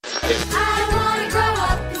I wanna grow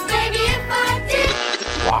up, 'cause maybe if I did.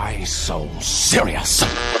 Why so serious?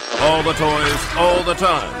 All the toys, all the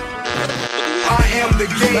time. I am the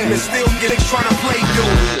game and still getting trying to play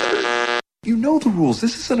good. You know the rules.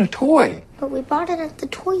 This isn't a toy. But we bought it at the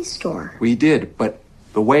toy store. We did, but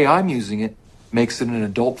the way I'm using it makes it an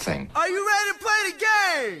adult thing. Are you ready to play the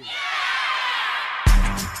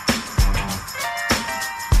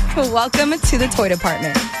game? Welcome to the Toy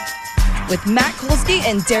Department with Matt Kolsky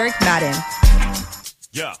and Derek Madden.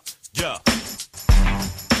 Yeah.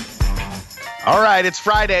 All right, it's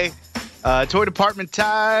Friday. Toy Department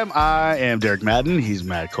time. I am Derek Madden. He's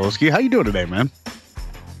Matt Kolsky. How you doing today, man?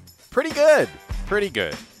 Pretty good.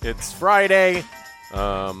 It's Friday,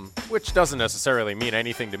 which doesn't necessarily mean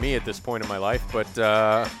anything to me at this point in my life, but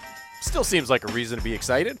still seems like a reason to be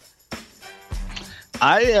excited.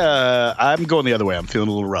 I'm going the other way. I'm feeling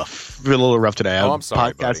a little rough. Today. I'm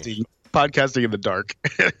sorry, podcasting in the dark,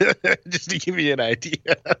 just to give you an idea.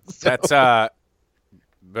 So. That's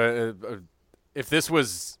if this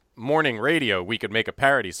was morning radio, we could make a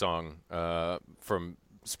parody song from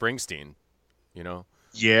Springsteen, you know?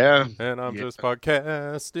 Yeah. And I'm just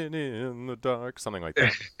podcasting in the dark, something like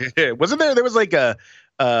that. Wasn't there was like a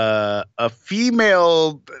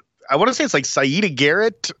female, I want to say it's like Saida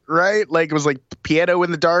Garrett, right? Like it was like Piano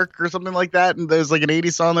in the Dark or something like that. And there's like an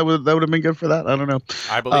 80s song that would have been good for that. I don't know.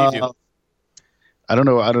 I believe you. I don't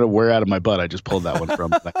know where out of my butt I just pulled that one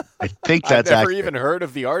from. I think that's I've never accurate. even heard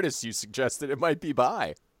of the artist you suggested it might be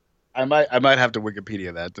by. I might have to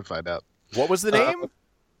Wikipedia that to find out. What was the name?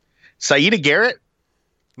 Saida Garrett?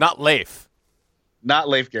 Not Leif. Not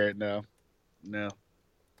Leif Garrett, no.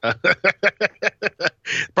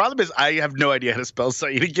 Problem is I have no idea how to spell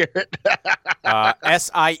Saida Garrett.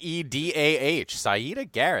 Siedah. Saida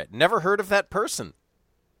Garrett. Never heard of that person.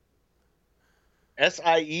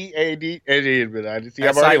 Siedah.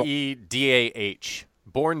 Siedah.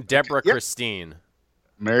 Born Deborah Yep. Christine.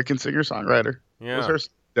 American singer-songwriter. Yeah.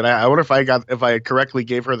 I wonder if I correctly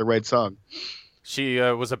gave her the right song. She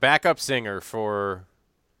was a backup singer for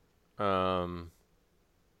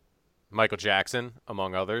Michael Jackson,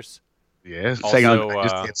 among others. Yeah, Also, saying I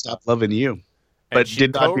just can't stop loving you. But she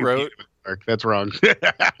did not co-wrote. That's wrong.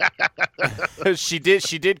 She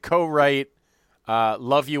did co-write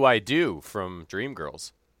 "Love You I Do" from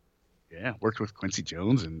Dreamgirls. Yeah, worked with Quincy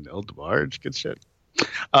Jones and El DeBarge. Good shit.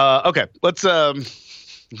 Okay, let's get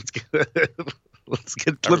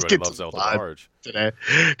Everybody loves to El live DeBarge today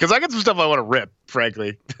because I got some stuff I want to rip,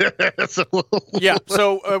 frankly. So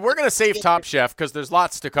we're gonna save Top Chef because there's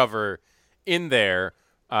lots to cover in there,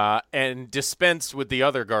 and dispense with the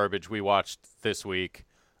other garbage we watched this week.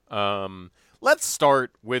 Let's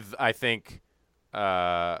start with okay.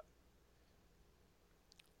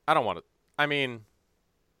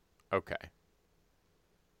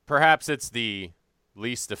 Perhaps it's the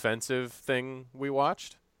least offensive thing we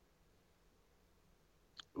watched.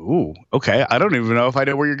 Ooh, okay. I don't even know if I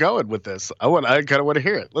know where you're going with this. I kind of want to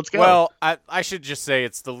hear it. Let's go. Well, I should just say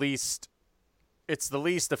it's the least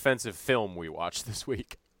offensive film we watched this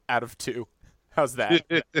week out of 2. How's that?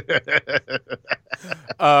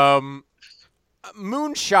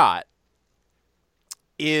 Moonshot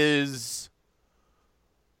is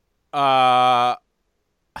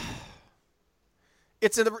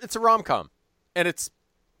it's a rom-com, and it's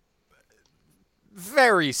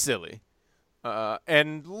very silly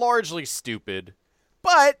and largely stupid,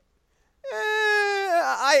 but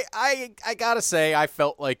I gotta say I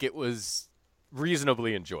felt like it was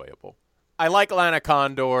reasonably enjoyable. I like Lana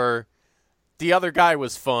Condor. The other guy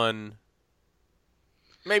was fun.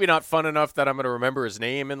 Maybe not fun enough that I'm going to remember his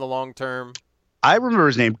name in the long term. I remember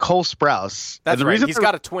his name, Cole Sprouse. That's the right. reason He's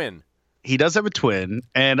got a twin. He does have a twin,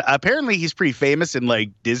 and apparently he's pretty famous in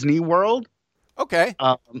like Disney World. Okay.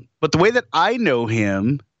 But the way that I know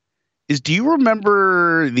him is, do you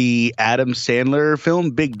remember the Adam Sandler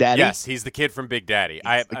film Big Daddy? Yes, he's the kid from Big Daddy.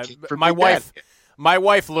 My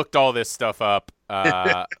wife looked all this stuff up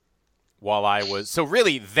while I was. So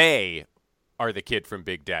really, they are the kid from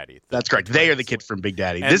Big Daddy. That's correct. They are the kid from Big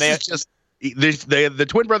Daddy. And this is just the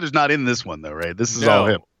twin brother's not in this one though, right? This is all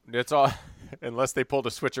him. It's all unless they pulled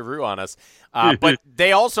a switcheroo on us. But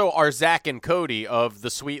they also are Zach and Cody of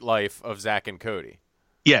The Sweet Life of Zach and Cody.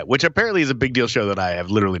 Yeah, which apparently is a big deal show that I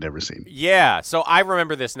have literally never seen. Yeah, so I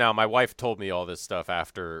remember this now. My wife told me all this stuff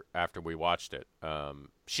after we watched it.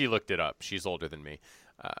 She looked it up. She's older than me.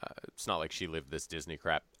 It's not like she lived this Disney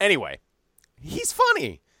crap. Anyway, he's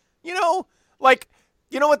funny. You know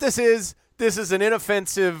what this is? This is an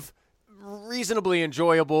inoffensive reasonably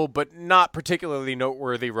enjoyable, but not particularly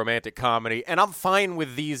noteworthy romantic comedy. And I'm fine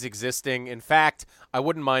with these existing. In fact, I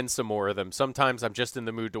wouldn't mind some more of them. Sometimes I'm just in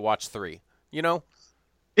the mood to watch 3, you know?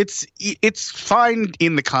 It's fine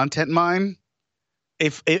in the content mine.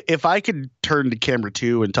 If I could turn to camera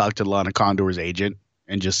 2 and talk to Lana Condor's agent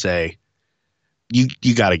and just say,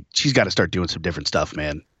 she's got to start doing some different stuff,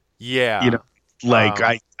 man. Yeah. You know,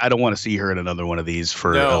 like I don't want to see her in another one of these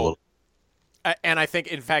for a little. And I think,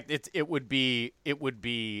 in fact, it's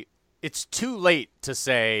too late to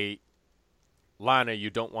say, Lana, you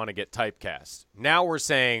don't want to get typecast. Now we're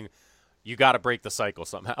saying you got to break the cycle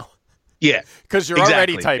somehow. Yeah, because you're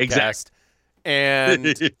already typecast,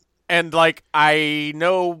 and like I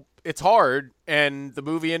know it's hard, and the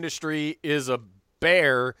movie industry is a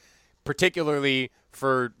bear, particularly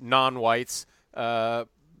for non-whites,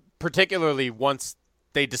 particularly once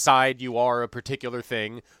they decide you are a particular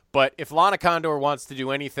thing. But if Lana Condor wants to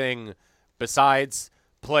do anything besides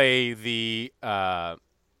play the,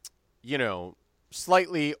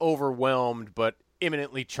 slightly overwhelmed but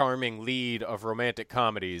eminently charming lead of romantic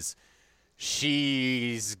comedies,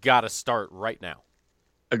 she's got to start right now.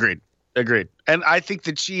 Agreed. And I think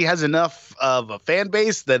that she has enough of a fan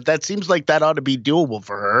base that seems like that ought to be doable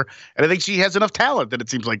for her. And I think she has enough talent that it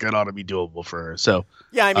seems like that ought to be doable for her. So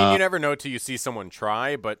yeah, I mean, you never know till you see someone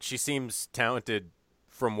try, but she seems talented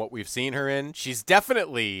from what we've seen her in. She's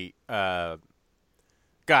definitely got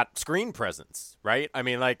screen presence, right? I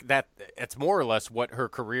mean, like that. It's more or less what her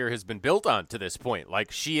career has been built on to this point.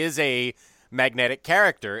 Like she is a magnetic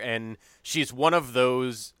character, and she's one of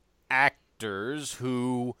those actors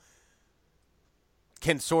who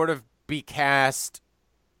can sort of be cast.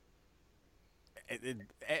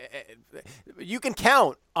 You can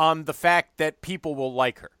count on the fact that people will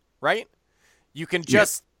like her, right? You can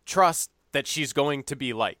just trust that she's going to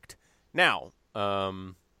be liked. Now,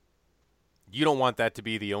 you don't want that to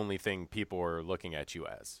be the only thing people are looking at you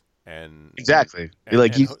as. And exactly. You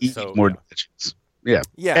need more dimensions. Yeah.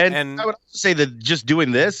 Yeah. And I would also say that just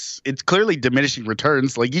doing this, it's clearly diminishing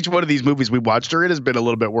returns. Like each one of these movies we watched her in has been a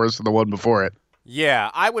little bit worse than the one before it. Yeah,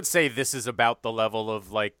 I would say this is about the level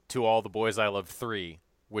of like To All the Boys I Loved 3,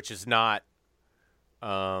 which is not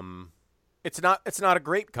it's not a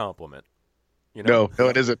great compliment. You know? No,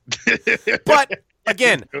 it isn't. But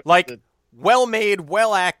again, like well made,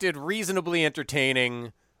 well acted, reasonably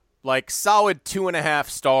entertaining, like solid 2.5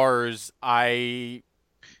 stars. I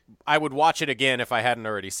would watch it again if I hadn't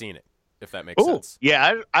already seen it, if that makes sense.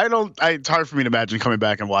 Yeah, I don't. It's hard for me to imagine coming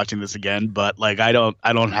back and watching this again. But like, I don't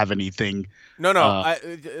have anything. No.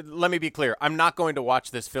 Let me be clear. I'm not going to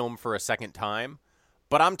watch this film for a second time.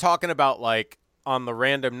 But I'm talking about like on the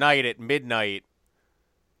random night at midnight,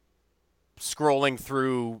 scrolling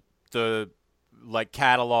through the like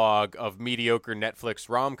catalog of mediocre Netflix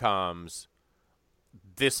rom-coms.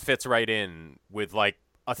 This fits right in with like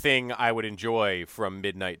a thing I would enjoy from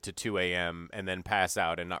midnight to 2 a.m. and then pass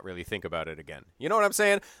out and not really think about it again. You know what I'm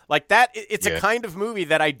saying? Like that, it's a kind of movie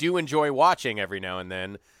that I do enjoy watching every now and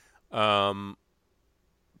then.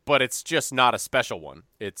 But it's just not a special one.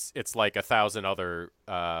 It's like 1,000 other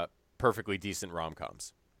perfectly decent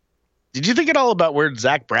rom-coms. Did you think at all about where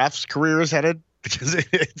Zach Braff's career is headed? Because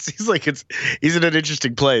it seems like he's in an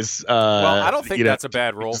interesting place. Well, I don't think that's a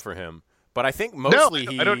bad role for him. But I think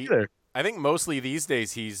mostly I don't either. I think mostly these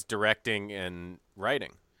days he's directing and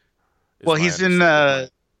writing. Well, he's in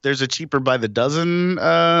there's a Cheaper by the Dozen.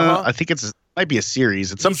 I think might be a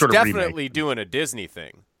series. It's some sort of remake. He's definitely doing a Disney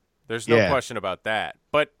thing. There's no question about that.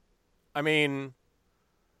 But I mean,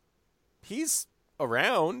 he's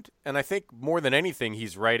around, and I think more than anything,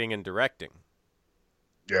 he's writing and directing.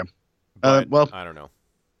 Yeah. But, well, I don't know.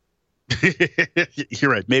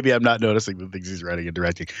 You're right. Maybe I'm not noticing the things he's writing and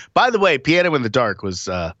directing. By the way, Piano in the Dark was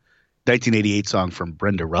 1988 song from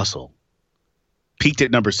Brenda Russell. Peaked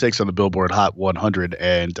at number 6 on the Billboard Hot 100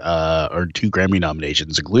 and earned 2 Grammy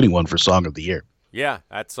nominations, including one for Song of the Year. Yeah,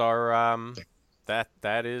 that's our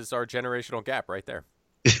that is our generational gap right there.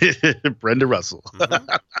 Brenda Russell.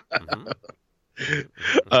 Mm-hmm.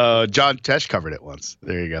 Mm-hmm. John Tesh covered it once.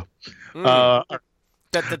 There you go.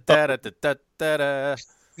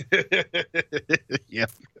 Yeah.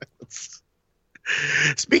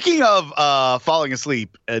 Speaking of falling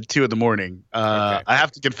asleep at 2 a.m, I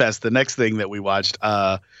have to confess the next thing that we watched,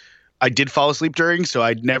 I did fall asleep during, so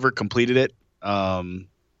I never completed it. Because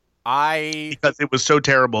it was so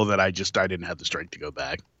terrible that I didn't have the strength to go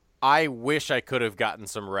back. I wish I could have gotten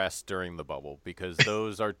some rest during the bubble, because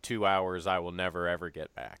those are 2 hours I will never, ever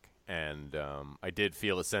get back. And I did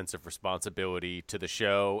feel a sense of responsibility to the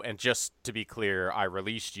show. And just to be clear, I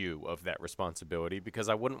released you of that responsibility because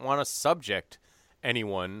I wouldn't want to subject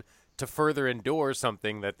anyone to further endure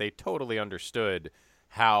something that they totally understood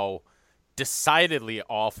how decidedly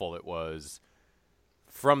awful it was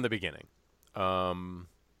from the beginning.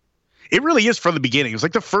 It really is from the beginning. It was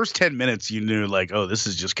like the first 10 minutes you knew, like, oh, this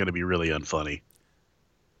is just going to be really unfunny.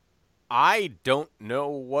 I don't know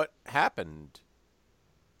what happened.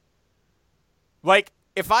 Like,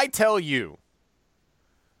 if I tell you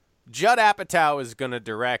Judd Apatow is going to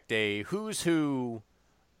direct a who's who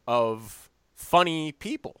of funny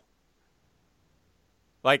people,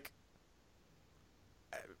 like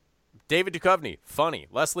David Duchovny, funny.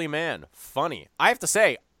 Leslie Mann, funny. I have to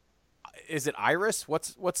say, is it Iris?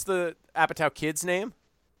 What's the Apatow kid's name?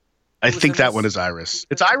 I think that one is Iris.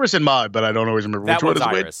 It's Iris and Maude, but I don't always remember which one is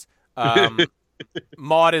Iris.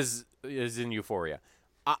 Maude is in Euphoria.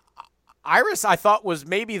 Iris, I thought, was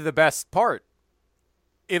maybe the best part,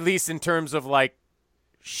 at least in terms of, like,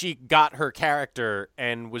 she got her character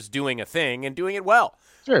and was doing a thing and doing it well.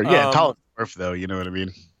 Sure, yeah, tallest dwarf, though, you know what I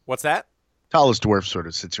mean? What's that? Tallest dwarf sort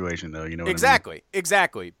of situation, though, you know what I mean?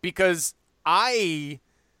 Exactly, because I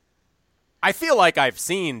feel like I've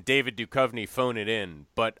seen David Duchovny phone it in,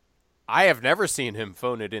 but I have never seen him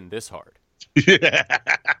phone it in this hard.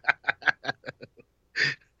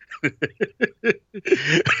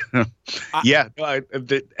 Yeah,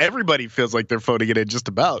 everybody feels like they're phoning it in just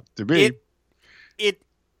about, to me.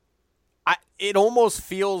 It almost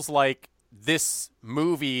feels like this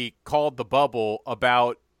movie called The Bubble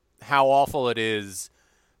about how awful it is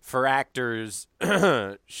for actors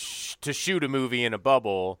to shoot a movie in a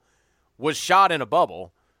bubble was shot in a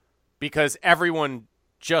bubble because everyone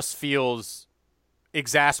just feels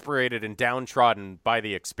exasperated and downtrodden by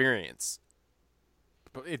the experience.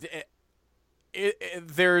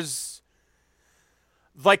 There's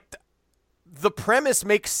like the premise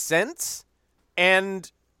makes sense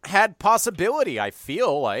and had possibility, I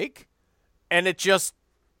feel like, and it just,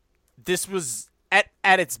 this was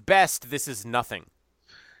at its best, this is nothing.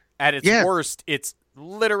 At its worst, it's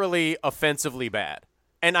literally offensively bad.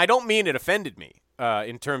 And I don't mean it offended me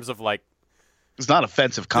in terms of, like, it's not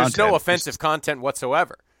offensive content. There's no offensive content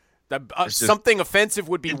whatsoever. Something offensive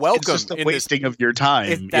would be welcome. It's just a wasting of your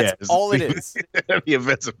time. That's all it is. The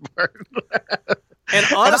offensive part. And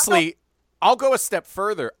honestly, I'll go a step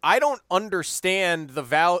further. I don't understand the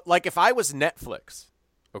value. Like, if I was Netflix,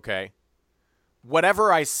 okay,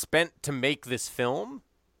 whatever I spent to make this film,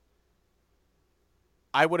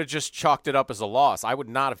 I would have just chalked it up as a loss. I would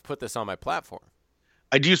not have put this on my platform.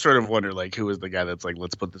 I do sort of wonder, like, who is the guy that's like,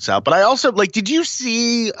 let's put this out. But I also, like, did you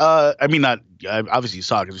see, I mean, not, obviously you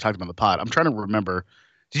saw it because we talked about the pod. I'm trying to remember.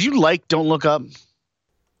 Did you like Don't Look Up?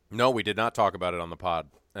 No, we did not talk about it on the pod,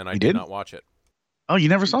 and I did not watch it. Oh, you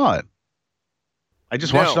never saw it? I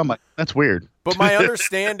just watched it on my, that's weird. But my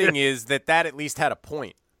understanding is that at least had a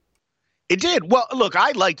point. It did. Well, look,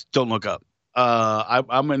 I liked Don't Look Up.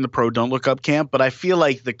 I'm in the pro Don't Look Up camp, but I feel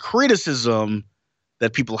like the criticism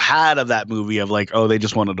that people had of that movie of like, oh, they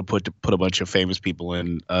just wanted to put a bunch of famous people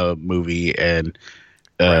in a movie and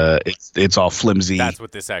it's all flimsy. That's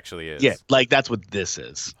what this actually is. Yeah, like that's what this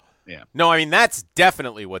is. Yeah. No, I mean, that's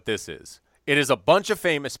definitely what this is. It is a bunch of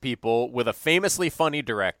famous people with a famously funny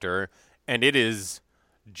director, and it is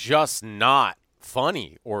just not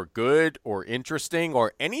funny or good or interesting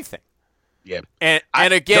or anything. Yeah. And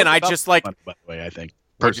again, I just like, by the way, I think.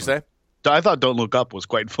 What'd you say? I thought Don't Look Up was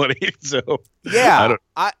quite funny. So yeah,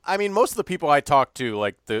 I mean, most of the people I talked to,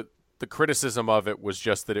 like the criticism of it was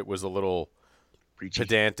just that it was a little preachy.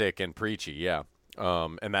 Pedantic and preachy. Yeah,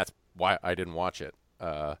 and that's why I didn't watch it.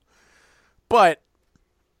 But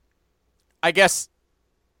I guess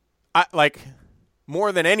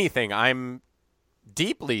more than anything, I'm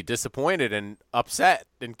deeply disappointed and upset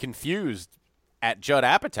and confused at Judd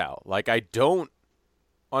Apatow. Like, I don't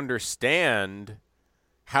understand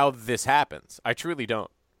how this happens. I truly don't.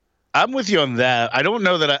 I'm with you on that. I don't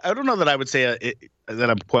know that I would say that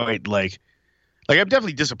I'm quite like I'm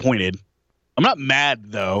definitely disappointed. I'm not mad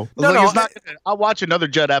though. I'll watch another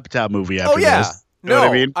Judd Apatow movie after this. You know what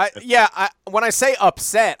I mean? When I say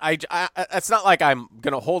upset, I it's not like I'm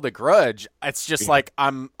gonna hold a grudge. It's just like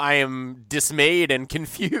I am dismayed and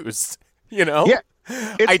confused. You know? Yeah.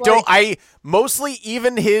 I mostly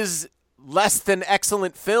even his less than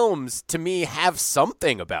excellent films to me have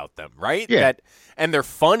something about them, right? Yeah. And they're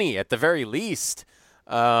funny at the very least.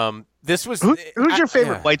 This was who's your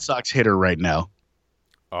favorite White Sox hitter right now?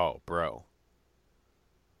 Oh, bro.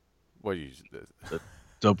 What you? It's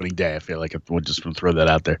opening day. I feel like we'll just throw that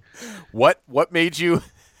out there. What made you?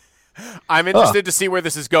 I'm interested to see where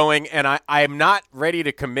this is going, and I am not ready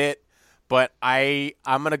to commit, but I'm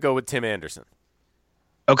gonna go with Tim Anderson.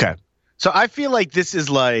 Okay, so I feel like this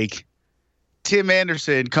is like Tim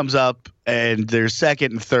Anderson comes up and they're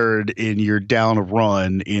second and third, and you're down a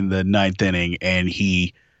run in the ninth inning, and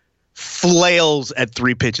he flails at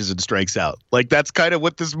 3 pitches and strikes out. Like, that's kind of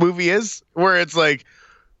what this movie is, where it's like,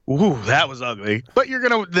 ooh, that was ugly. But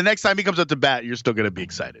the next time he comes up to bat, you're still gonna be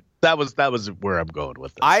excited. That was where I'm going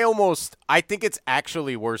with this. I think it's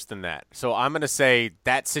actually worse than that. So I'm gonna say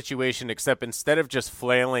that situation, except instead of just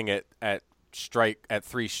flailing at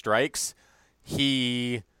 3 strikes,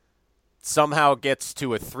 he somehow gets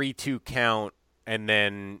to a 3-2 count and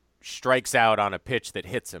then strikes out on a pitch that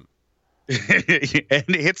hits him. And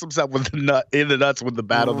he hits himself with the nuts with the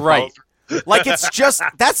bat on the right. Like, it's just,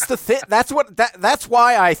 that's the thing. That's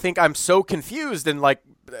why I think I'm so confused and like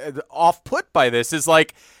off put by this, is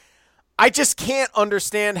like, I just can't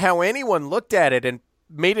understand how anyone looked at it and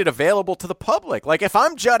made it available to the public. Like, if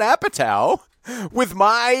I'm Judd Apatow with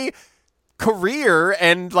my career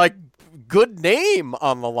and like good name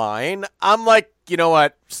on the line, I'm like, you know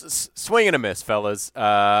what? Swing and a miss, fellas.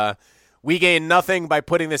 We gain nothing by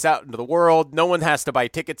putting this out into the world. No one has to buy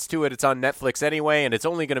tickets to it. It's on Netflix anyway, and it's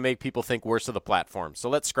only going to make people think worse of the platform. So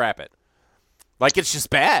let's scrap it. Like, it's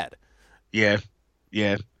just bad. Yeah.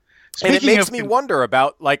 And it makes me wonder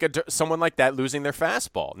about like someone like that losing their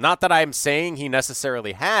fastball. Not that I'm saying he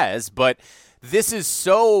necessarily has, but this is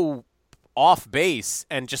so off base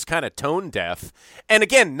and just kind of tone deaf. And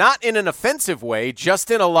again, not in an offensive way,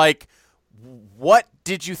 just in a like, what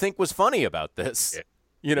did you think was funny about this?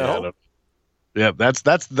 You know? Yeah, that's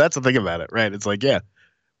the thing about it, right? It's like, yeah,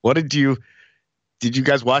 what did you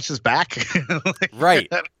guys watch this back? Like, right.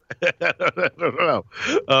 I don't know.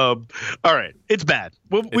 All right, it's bad.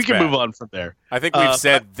 We can move on from there. I think we've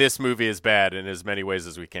said this movie is bad in as many ways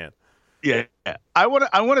as we can. Yeah, I want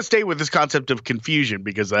to stay with this concept of confusion,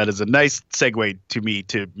 because that is a nice segue to me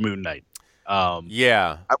to Moon Knight.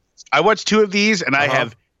 Yeah, I watched 2 of these, and I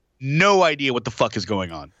have no idea what the fuck is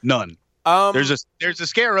going on. None. There's a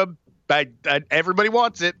scarab. Everybody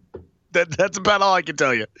wants it. That's about all I can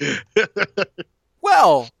tell you.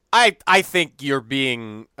 Well, I think you're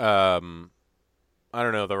being I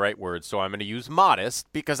don't know the right word, so I'm going to use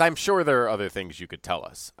modest, because I'm sure there are other things you could tell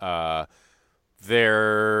us.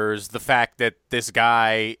 There's the fact that this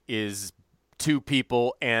guy is 2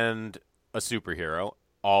 people and a superhero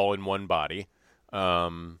all in one body.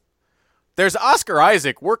 There's Oscar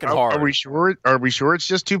Isaac working hard. Are we sure it's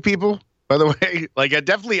just 2 people? By the way, like, there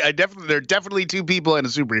are definitely 2 people and a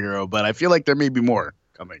superhero, but I feel like there may be more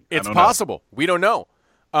coming. It's possible. We don't know.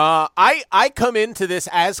 I come into this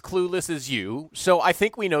as clueless as you, so I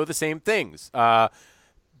think we know the same things.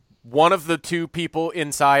 One of the 2 people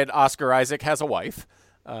inside Oscar Isaac has a wife.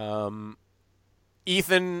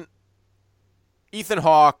 Ethan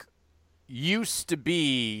Hawke used to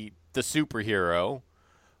be the superhero,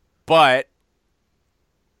 but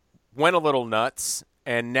went a little nuts,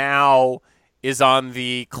 and now is on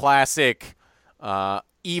the classic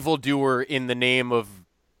evildoer in the name of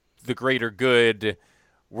the greater good.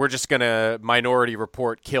 We're just going to Minority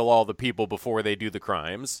Report, kill all the people before they do the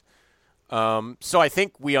crimes. So I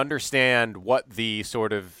think we understand what the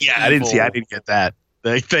sort of I didn't get that.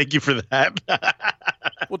 Thank you for that.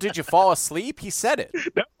 Well, did you fall asleep? He said it.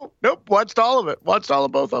 Nope. Watched all of it. Watched all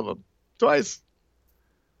of both of them twice.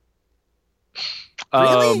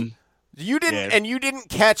 Really? You didn't, and you didn't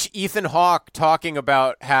catch Ethan Hawke talking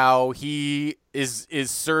about how he is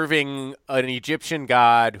serving an Egyptian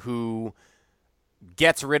god who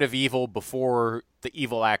gets rid of evil before the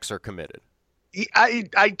evil acts are committed.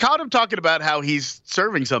 I caught him talking about how he's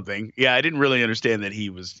serving something. Yeah, I didn't really understand that he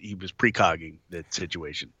was precogging that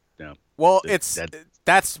situation. No. Well,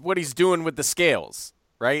 that's what he's doing with the scales,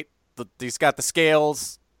 right? He's got the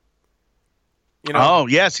scales. You know? Oh,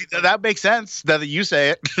 yes, that makes sense. Now that you say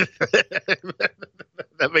it,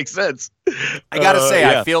 that makes sense. I gotta say,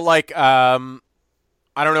 I feel like I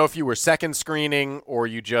don't know if you were second screening or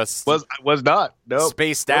you just was not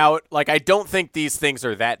spaced out. Like, I don't think these things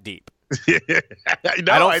are that deep. I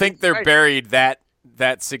don't think they're buried that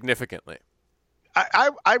significantly.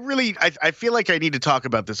 I feel like I need to talk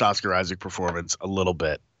about this Oscar Isaac performance a little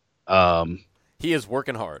bit. He is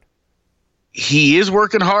working hard. He is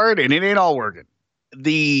working hard, and it ain't all working.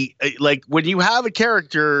 When you have a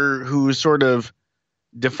character who's sort of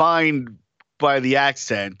defined by the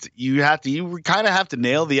accent, you kind of have to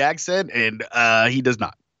nail the accent, and he does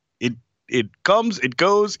not. It comes, it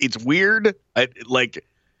goes, it's weird.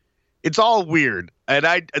 It's all weird, and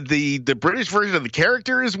the British version of the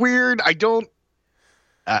character is weird. I don't.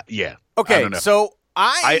 Yeah. Okay, I don't know. so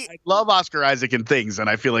I love Oscar Isaac and things, and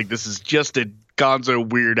I feel like this is just a gonzo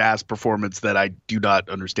weird ass performance that I do not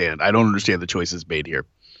understand. I don't understand the choices made here.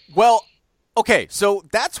 Well, Okay, so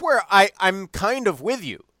that's where I'm kind of with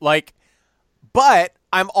you. Like, but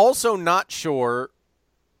I'm also not sure,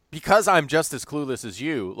 because I'm just as clueless as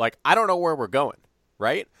you. Like, I don't know where we're going,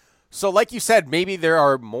 right? So like you said, maybe there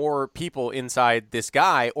are more people inside this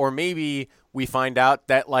guy, or maybe we find out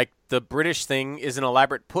that like the British thing is an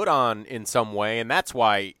elaborate put on in some way, and that's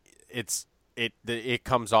why it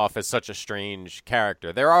comes off as such a strange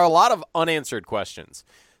character. There are a lot of unanswered questions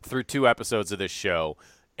through 2 episodes of this show,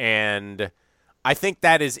 and I think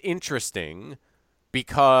that is interesting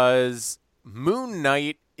because Moon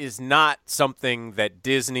Knight is not something that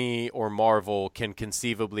Disney or Marvel can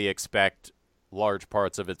conceivably expect large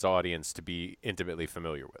parts of its audience to be intimately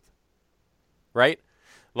familiar with. Right?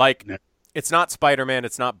 Like, it's not Spider-Man,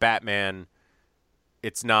 it's not Batman,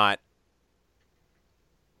 it's not,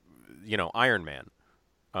 Iron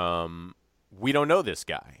Man. We don't know this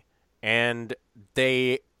guy. And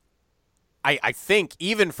I think,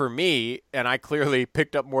 even for me, and I clearly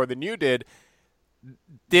picked up more than you did,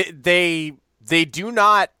 they do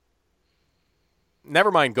not,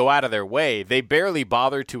 never mind go out of their way, they barely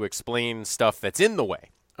bother to explain stuff that's in the way.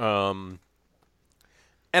 And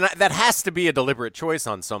that has to be a deliberate choice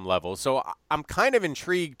on some level. So I'm kind of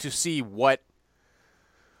intrigued to see what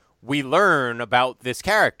we learn about this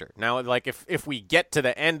character. Now, like, if we get to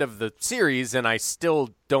the end of the series and I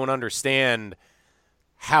still don't understand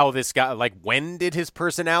how this guy, like, when did his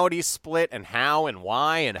personality split and how and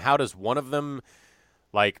why, and how does one of them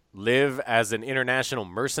like live as an international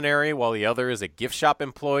mercenary while the other is a gift shop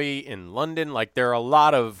employee in London? Like, there are a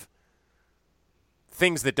lot of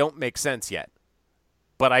things that don't make sense yet.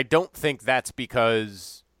 But I don't think that's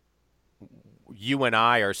because you and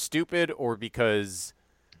I are stupid, or because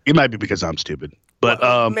It might be because I'm stupid.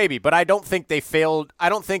 But maybe, but I don't think they failed. I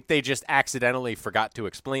don't think they just accidentally forgot to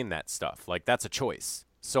explain that stuff. Like, that's a choice.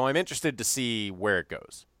 So I'm interested to see where it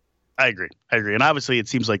goes. I agree. And obviously it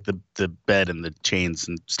seems like the bed and the chains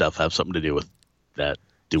and stuff have something to do with that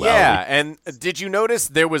duality. Yeah, and did you notice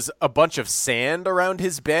there was a bunch of sand around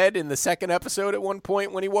his bed in the second episode at one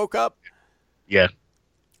point when he woke up? Yeah.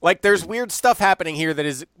 Like, there's weird stuff happening here that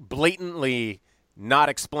is blatantly not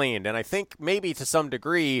explained. And I think maybe to some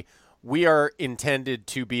degree we are intended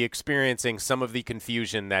to be experiencing some of the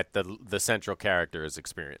confusion that the central character is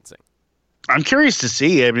experiencing. I'm curious to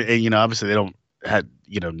see. I mean, obviously they don't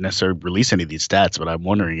necessarily release any of these stats, but I'm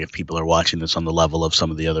wondering if people are watching this on the level of some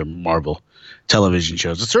of the other Marvel television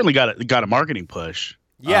shows. It certainly got a marketing push.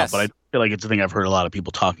 Yes. But I feel like it's a thing I've heard a lot of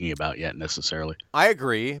people talking about yet necessarily. I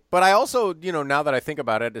agree. But I also, now that I think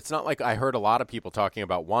about it, it's not like I heard a lot of people talking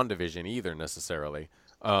about WandaVision either necessarily.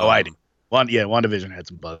 I did. WandaVision had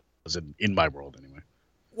some buzz in my world anyway.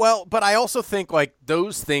 Well, but I also think like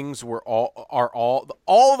those things are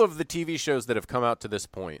all of the TV shows that have come out to this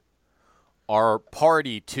point are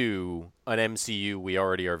party to an MCU we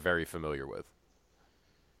already are very familiar with.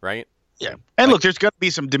 Right? Yeah. And look, there's got to be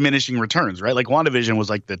some diminishing returns, right? Like WandaVision was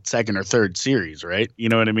like the second or third series, right? You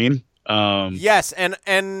know what I mean? Yes,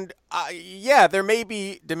 and there may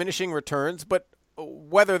be diminishing returns, but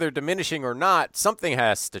whether they're diminishing or not, something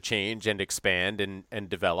has to change and expand and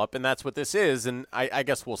develop, and that's what this is. And I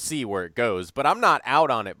guess we'll see where it goes. But I'm not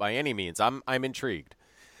out on it by any means. I'm intrigued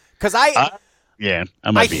because I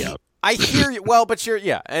might be out. I hear you. Well, but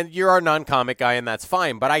you're our non-comic guy, and that's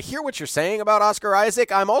fine. But I hear what you're saying about Oscar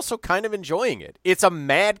Isaac. I'm also kind of enjoying it. It's a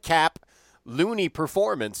madcap, loony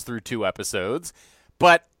performance through 2 episodes,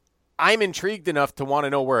 but I'm intrigued enough to want to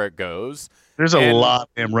know where it goes. There's a lot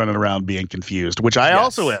of him running around being confused, which I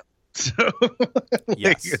also am. So,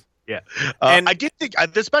 yes. Yeah. And I did think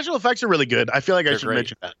the special effects are really good. I feel like I should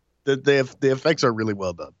mention that. The effects are really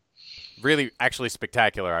well done. Really, actually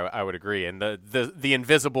spectacular, I would agree. And the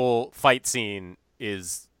invisible fight scene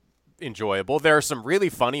is enjoyable. There are some really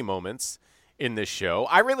funny moments in this show.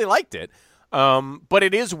 I really liked it. But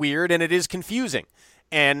it is weird and it is confusing.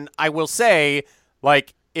 And I will say,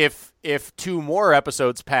 like, if 2 more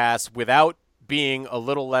episodes pass without being a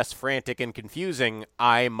little less frantic and confusing,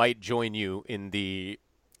 I might join you in the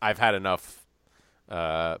I've had enough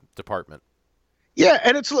department. Yeah,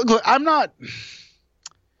 and it's look,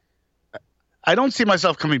 I don't see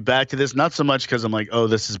myself coming back to this, not so much because I'm like, oh,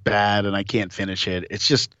 this is bad and I can't finish it. It's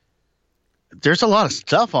just there's a lot of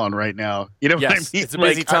stuff on right now. You know what I mean? It's a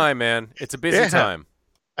busy time, man. It's a busy time.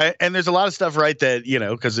 And there's a lot of stuff, right, that,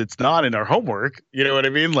 because it's not in our homework. You know what I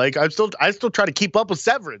mean? Like, I still try to keep up with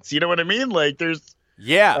Severance. You know what I mean? Like, there's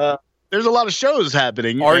a lot of shows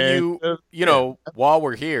happening. Are you, while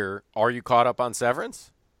we're here, are you caught up on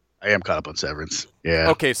Severance? I am caught up on Severance. Yeah.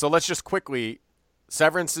 Okay, so let's just quickly,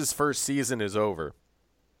 Severance's first season is over.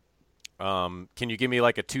 Can you give me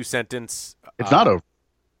like a 2-sentence? It's not over.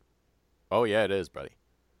 Oh yeah, it is, buddy.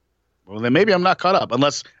 Well, then maybe I'm not caught up.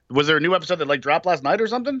 Unless was there a new episode that like dropped last night or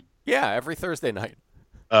something? Yeah, every Thursday night.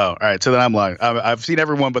 Oh, all right. So then I'm lying. I've seen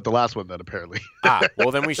every one but the last one then apparently.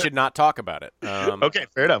 Well then we should not talk about it. Okay,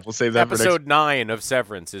 fair enough. We'll save that for episode next. 9 of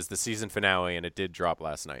Severance is the season finale, and it did drop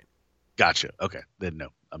last night. Gotcha. Okay, then no,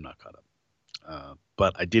 I'm not caught up.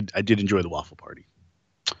 But I did enjoy the waffle party.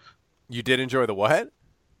 You did enjoy the what?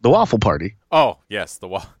 The waffle party. Oh yes,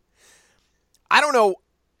 I don't know.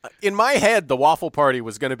 In my head, the waffle party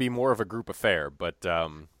was going to be more of a group affair, but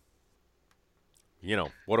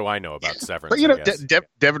what do I know about Severance? But I guess.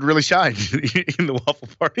 Devin really shined in the waffle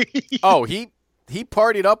party. Oh, he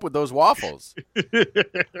partied up with those waffles.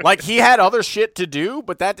 Like he had other shit to do,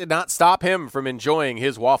 but that did not stop him from enjoying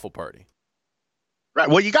his waffle party. Right.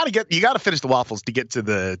 Well, you got to finish the waffles to get to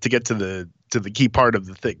the key part of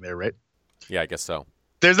the thing there, right? Yeah, I guess so.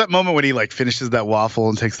 There's that moment when he like finishes that waffle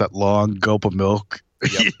and takes that long gulp of milk.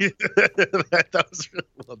 Yep. that was really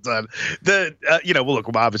well done. Well, look,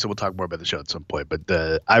 obviously we'll talk more about the show at some point, but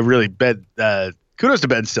kudos to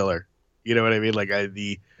Ben Stiller. You know what I mean? Like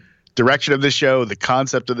the direction of the show, the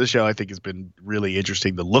concept of the show, I think has been really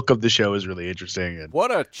interesting. The look of the show is really interesting. And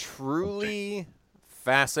what a truly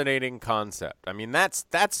fascinating concept. I mean,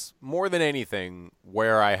 that's more than anything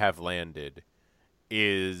where I have landed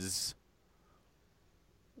is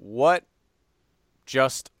what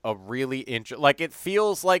just a really like it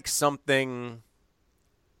feels like something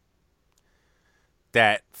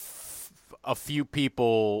that a few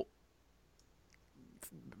people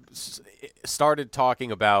started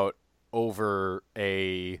talking about over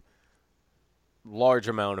a large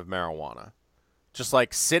amount of marijuana. Just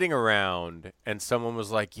like sitting around and someone was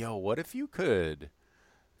like, yo, what if you could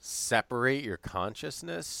separate your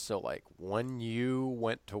consciousness so like one you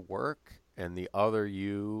went to work and the other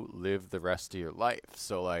you live the rest of your life.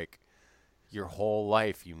 So, like, your whole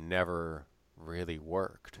life you never really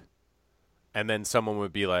worked. And then someone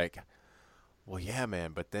would be like, well, yeah,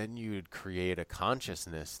 man, but then you'd create a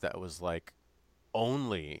consciousness that was, like,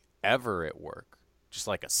 only ever at work. Just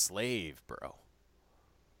like a slave, bro.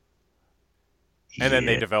 And then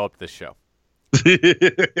they developed this show.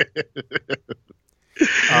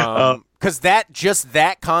 Because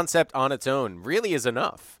that concept on its own really is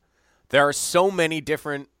enough. There are so many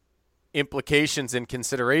different implications and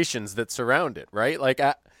considerations that surround it, right? Like,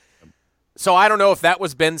 so I don't know if that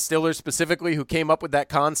was Ben Stiller specifically who came up with that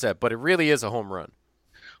concept, but it really is a home run.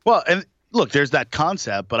 Well, and look, there's that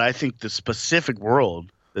concept, but I think the specific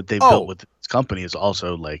world that they built with this company is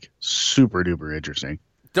also like super duper interesting.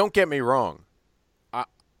 Don't get me wrong.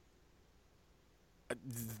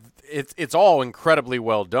 It's all incredibly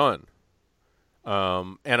well done.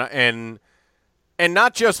 And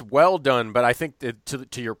not just well done, but I think that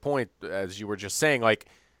to your point, as you were just saying, like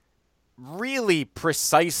really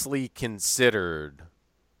precisely considered,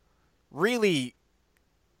 really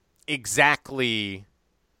exactly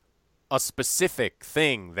a specific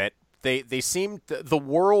thing that they seem the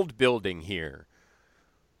world building here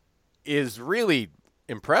is really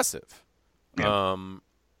impressive. Yeah.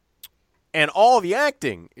 And all the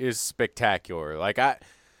acting is spectacular. Like I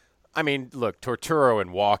mean, look, Turturro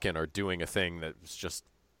and Walken are doing a thing that's just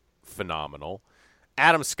phenomenal.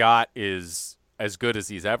 Adam Scott is as good as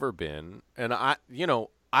he's ever been, and I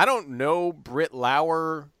don't know Britt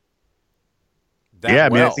Lauer that yeah, I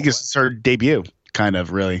mean, well. I think it's her debut, kind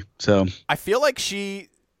of, really. So I feel like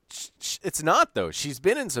it's not though. She's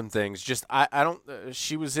been in some things. Just I don't.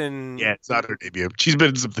 She was in. Yeah, it's not her debut. She's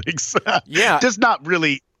been in some things. Yeah, just not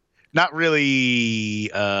really. Not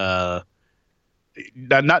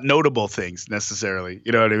notable things necessarily.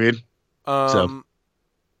 You know what I mean? So.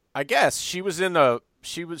 I guess she was on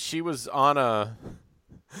a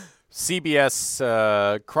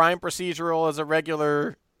CBS crime procedural as a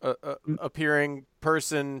regular appearing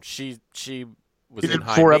person. She was in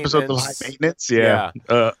High 4 Maintenance. episodes of High Maintenance. Yeah.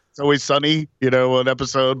 It's Always Sunny, an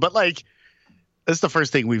episode. But like, that's the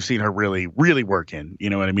first thing we've seen her really, really work in. You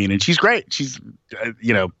know what I mean? And she's great. She's,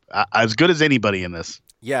 as good as anybody in this.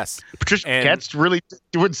 Yes. Patricia Arquette's really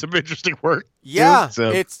doing some interesting work. Yeah. Too,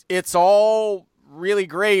 so. It's all really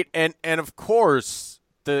great. And of course,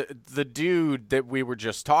 the dude that we were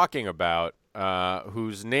just talking about,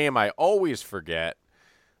 whose name I always forget,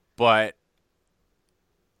 but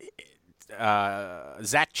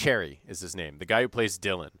Zach Cherry is his name, the guy who plays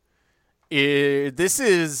Dylan.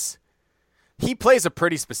 He plays a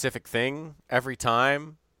pretty specific thing every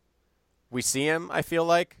time we see him, I feel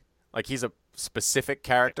like he's a specific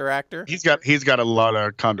character actor. He's got a lot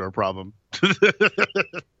of Condor problem. It's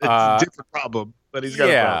a different problem, but he's got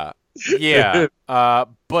a problem. Yeah.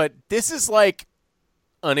 But this is like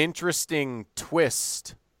an interesting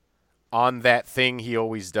twist on that thing he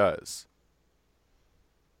always does.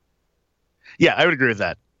 Yeah, I would agree with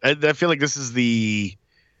that. I feel like this is the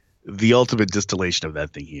ultimate distillation of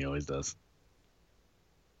that thing he always does.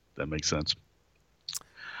 That makes sense.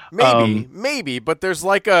 Maybe, but there's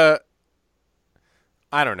like I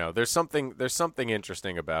don't know. There's something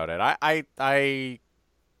interesting about it. I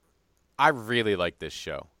really like this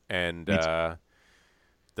show, and the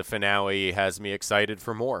finale has me excited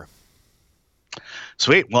for more.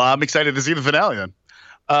 Sweet. Well, I'm excited to see the finale then.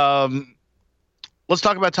 Let's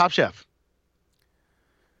talk about Top Chef.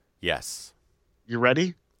 Yes. You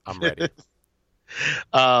ready? I'm ready.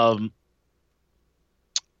 I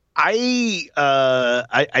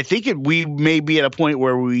think we may be at a point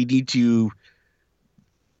where we need to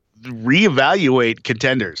reevaluate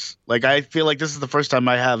contenders. Like, I feel like this is the first time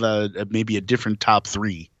I have maybe a different top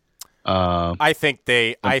three. I think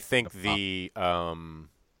the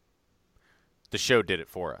show did it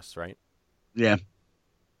for us, right? Yeah.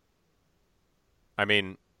 I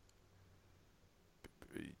mean,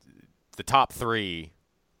 the top three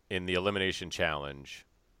in the Elimination Challenge.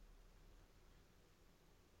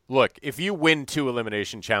 Look, if you win 2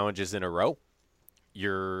 Elimination Challenges in a row,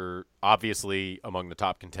 you're obviously among the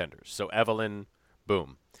top contenders. So Evelyn,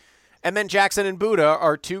 boom. And then Jackson and Buddha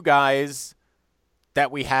are 2 guys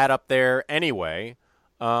that we had up there anyway.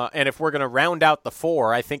 And if we're going to round out the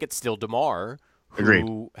 4, I think it's still DeMar, who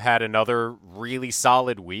Agreed. had another really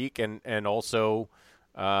solid week and also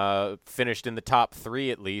finished in the top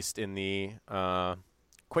 3 at least in the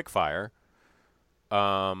quickfire.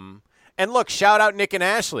 And look, shout out Nick and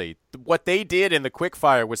Ashley. What they did in the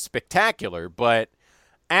quickfire was spectacular, but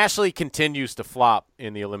Ashley continues to flop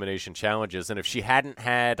in the elimination challenges, and if she hadn't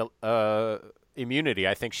had immunity,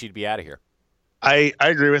 I think she'd be out of here. I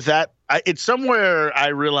agree with that. It's somewhere I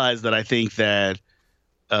realized that I think that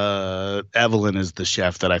Evelyn is the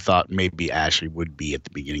chef that I thought maybe Ashley would be at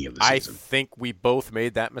the beginning of the season. I think we both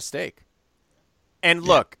made that mistake. And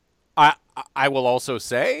look, I will also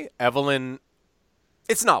say, Evelyn,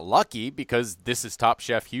 it's not lucky because this is Top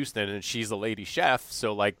Chef Houston and she's a lady chef.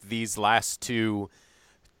 So, like, these last 2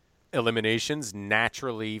 eliminations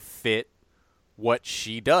naturally fit what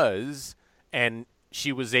she does. And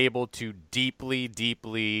she was able to deeply,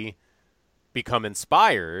 deeply become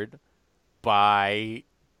inspired by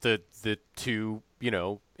the 2,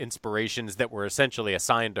 inspirations that were essentially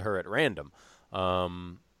assigned to her at random.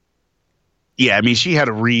 Yeah, I mean, she had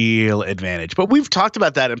a real advantage. But we've talked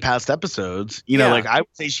about that in past episodes. Like, I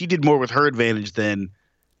would say she did more with her advantage than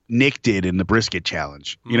Nick did in the brisket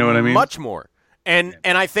challenge. You know what I mean? Much more. And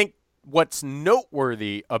I think what's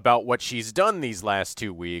noteworthy about what she's done these last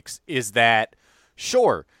 2 weeks is that,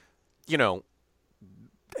 sure,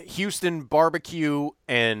 Houston Barbecue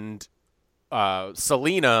and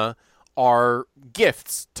Selena are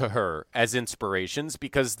gifts to her as inspirations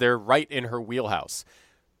because they're right in her wheelhouse.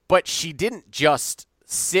 But she didn't just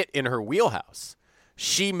sit in her wheelhouse.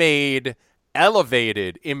 She made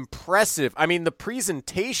elevated, impressive. I mean, the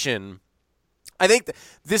presentation, I think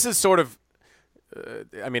this is sort of,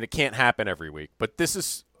 it can't happen every week, but this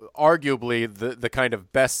is arguably the kind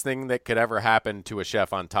of best thing that could ever happen to a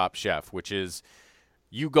chef on Top Chef, which is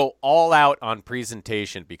you go all out on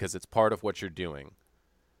presentation because it's part of what you're doing.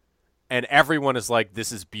 And everyone is like,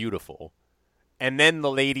 this is beautiful. And then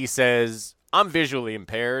the lady says, I'm visually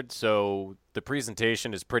impaired, so the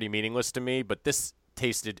presentation is pretty meaningless to me, but this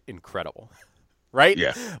tasted incredible. Right?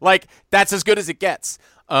 Yeah. Like, that's as good as it gets.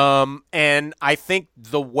 And I think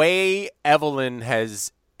the way Evelyn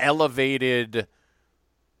has elevated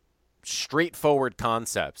straightforward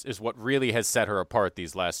concepts is what really has set her apart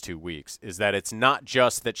these last 2 weeks, is that it's not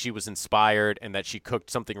just that she was inspired and that she cooked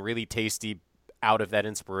something really tasty out of that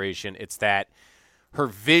inspiration. It's that her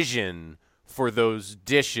vision for those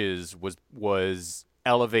dishes was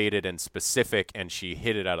elevated and specific, and she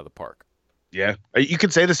hit it out of the park. Yeah. You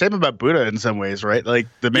could say the same about Buddha in some ways, right? Like,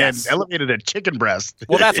 the man elevated a chicken breast.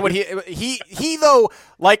 Well, that's what he though,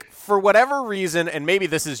 like, for whatever reason, and maybe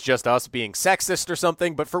this is just us being sexist or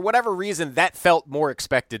something, but for whatever reason, that felt more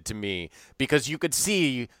expected to me because you could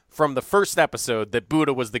see from the first episode that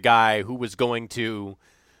Buddha was the guy who was going to,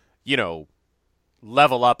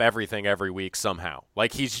 level up everything every week somehow.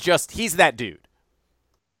 Like, he's that dude.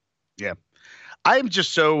 Yeah. I'm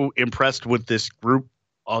just so impressed with this group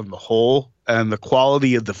on the whole and the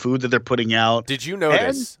quality of the food that they're putting out. Did you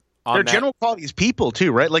notice their general quality is people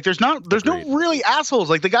too, right? Like, there's no really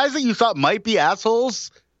assholes. Like, the guys that you thought might be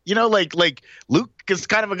assholes, like Luke is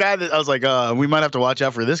kind of a guy that I was like, we might have to watch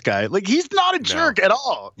out for this guy. Like, he's not a jerk at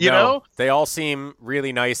all, you know? They all seem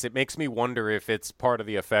really nice. It makes me wonder if it's part of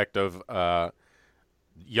the effect of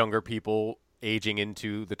younger people aging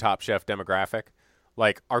into the Top Chef demographic.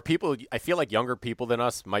 Like, are people? I feel like younger people than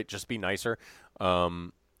us might just be nicer,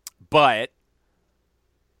 but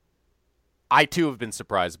I too have been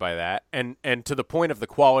surprised by that. And to the point of the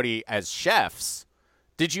quality as chefs,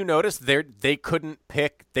 did you notice they couldn't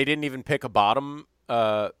pick? They didn't even pick a bottom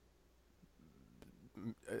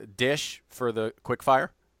dish for the quick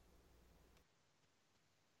fire.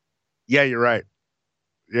 Yeah, you're right.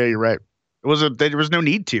 There was no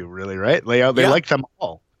need to, really, right? They liked them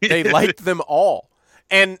all. They liked them all.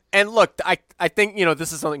 And look, I think,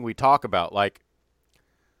 this is something we talk about. Like,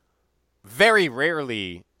 very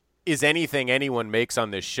rarely is anything anyone makes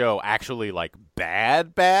on this show actually like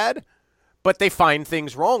bad, but they find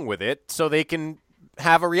things wrong with it so they can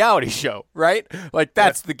have a reality show, right? Like,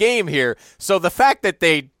 that's the game here. So the fact that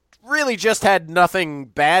they really just had nothing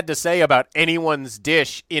bad to say about anyone's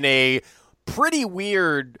dish in a pretty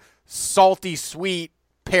weird, salty, sweet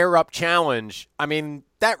pair-up challenge, I mean,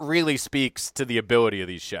 that really speaks to the ability of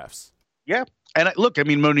these chefs. Yeah. And look, I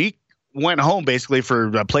mean, Monique went home basically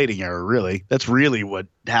for a plating error, really. That's really what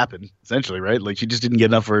happened, essentially, right? Like, she just didn't get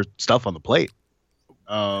enough of her stuff on the plate.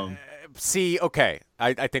 See, okay,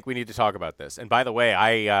 I think we need to talk about this. And by the way,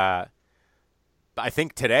 I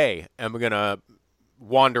think today I'm going to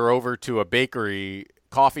wander over to a bakery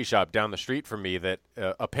coffee shop down the street from me that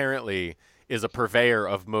apparently is a purveyor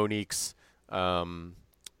of Monique's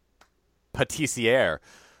pâtissière.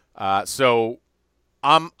 So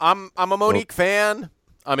I'm a Monique fan.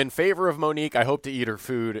 I'm in favor of Monique. I hope to eat her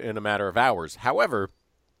food in a matter of hours. However,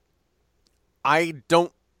 I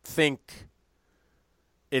don't think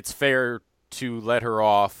it's fair to let her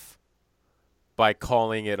off by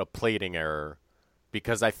calling it a plating error,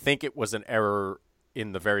 because I think it was an error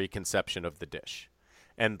in the very conception of the dish.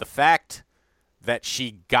 And the fact that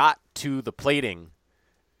she got to the plating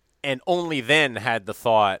and only then had the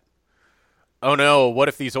thought, oh no, what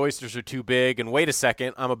if these oysters are too big? And wait a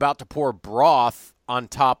second, I'm about to pour broth on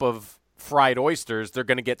top of fried oysters. They're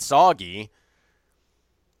going to get soggy.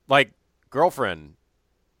 Like, girlfriend,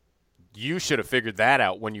 you should have figured that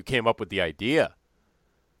out when you came up with the idea.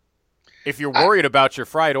 If you're worried about your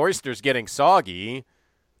fried oysters getting soggy,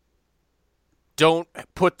 don't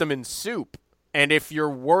put them in soup. And if you're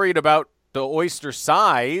worried about the oyster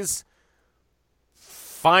size,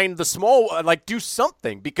 find the small, like, do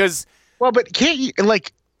something, because... Well, but can't you,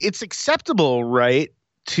 like, it's acceptable, right,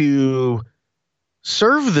 to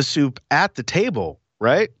serve the soup at the table,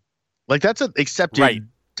 right? Like, that's an accepted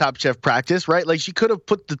Top Chef practice, right? Like, she could have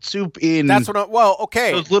put the soup in. That's what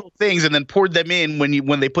okay. Those little things and then poured them in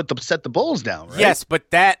when they set the bowls down, right? Yes, but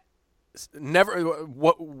that never,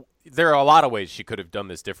 there are a lot of ways she could have done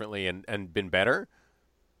this differently and been better.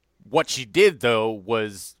 What she did, though,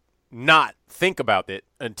 was not think about it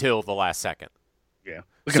until the last second. Yeah.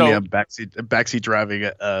 Look at me, I'm backseat driving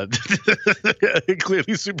a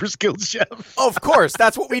clearly super skilled chef. Of course,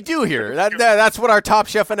 that's what we do here. That's what our Top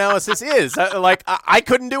Chef analysis is. I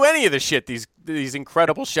couldn't do any of the shit these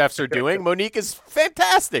incredible chefs are doing. Monique is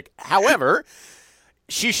fantastic. However,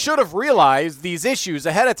 she should have realized these issues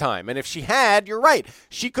ahead of time. And if she had, you're right,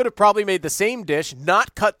 she could have probably made the same dish,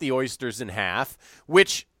 not cut the oysters in half,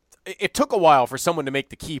 which it took a while for someone to make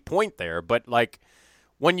the key point there. But, like,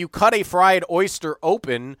 when you cut a fried oyster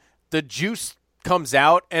open, the juice comes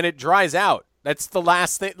out and it dries out. That's the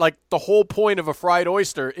last thing. Like, the whole point of a fried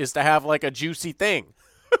oyster is to have, like, a juicy thing.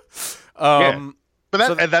 Yeah.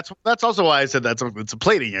 But that's also why I said it's a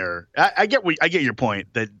plating error. I get your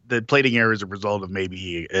point that the plating error is a result of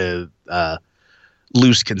maybe a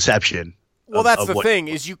loose conception. Well, that's the thing,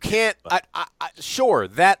 is you can't. Sure,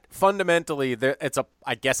 that fundamentally,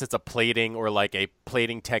 I guess it's a plating or like a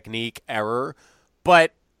plating technique error.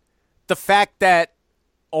 But the fact that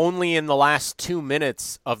only in the last 2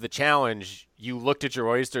 minutes of the challenge you looked at your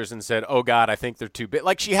oysters and said, "Oh God, I think they're too big."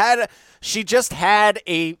 Like, she just had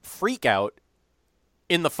a freak out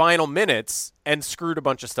in the final minutes and screwed a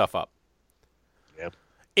bunch of stuff up. Yep.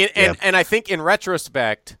 And I think in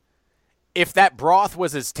retrospect, if that broth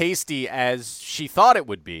was as tasty as she thought it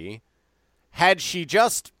would be, had she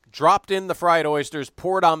just dropped in the fried oysters,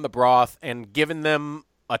 poured on the broth, and given them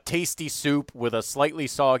a tasty soup with a slightly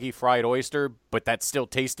soggy fried oyster, but that still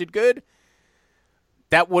tasted good,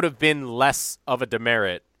 that would have been less of a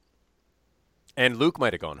demerit, and Luke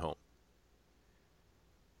might have gone home.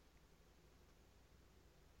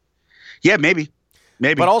 Yeah, maybe.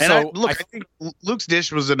 But also, I think Luke's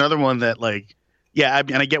dish was another one that, like, yeah, I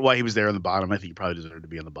mean, I get why he was there on the bottom. I think he probably deserved to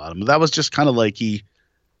be on the bottom. But that was just kind of like he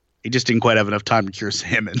just didn't quite have enough time to cure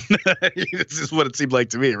salmon. This is what it seemed like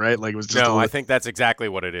to me, right? Like, it was just I think that's exactly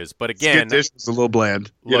what it is. But again, dish was a little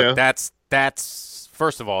bland. Look, that's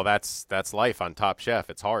first of all, that's life on Top Chef.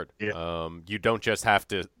 It's hard. Yeah. You don't just have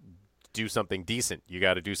to do something decent. You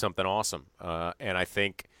got to do something awesome. And I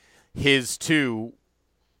think his too,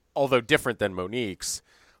 although different than Monique's,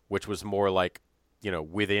 which was more like,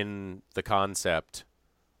 within the concept,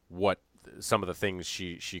 what some of the things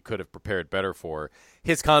she could have prepared better for.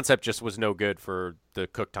 His concept just was no good for the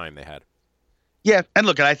cook time they had. Yeah, and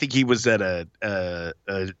look, I think he was at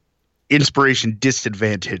a inspiration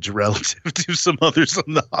disadvantage relative to some others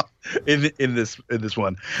in this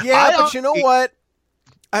one. Yeah, but you know what?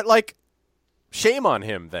 Shame on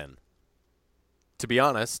him then. To be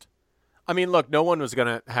honest, I mean, look, no one was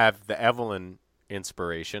gonna have the Evelyn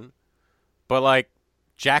inspiration, but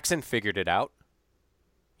Jackson figured it out.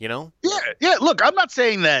 Yeah. Look, I'm not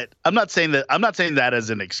saying that as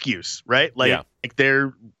an excuse, right?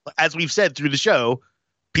 They're, as we've said through the show,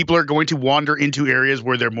 people are going to wander into areas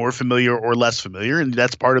where they're more familiar or less familiar, and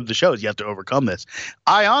that's part of the show. You have to overcome this.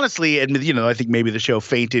 I honestly admit, I think maybe the show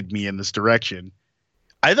fainted me in this direction.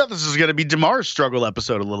 I thought this was going to be DeMar's struggle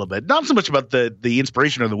episode a little bit. Not so much about the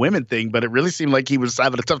inspiration or the women thing, but it really seemed like he was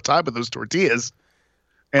having a tough time with those tortillas.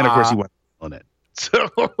 And of course he went on it. So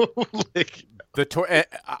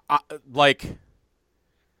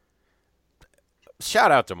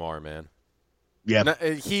shout out DeMar, man. Yeah.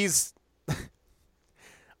 He's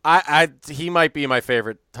he might be my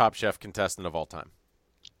favorite Top Chef contestant of all time.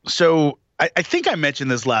 So I think I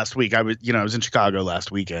mentioned this last week. I was in Chicago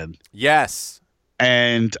last weekend. Yes.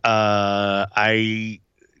 And I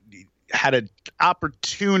had an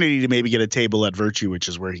opportunity to maybe get a table at Virtue, which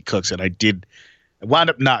is where he cooks, and I wound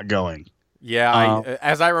up not going. Yeah,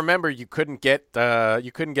 as I remember, you couldn't get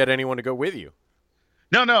anyone to go with you.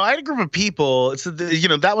 No, I had a group of people. It's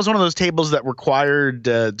that was one of those tables that requires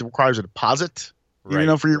a deposit,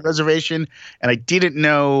 right, for your reservation, and I didn't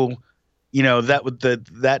know,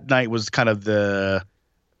 that night was kind of the,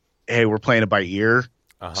 hey, we're playing it by ear.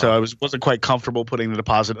 Uh-huh. So I wasn't quite comfortable putting the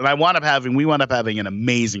deposit, and we wound up having an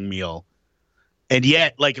amazing meal, and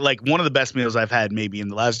yet like one of the best meals I've had maybe in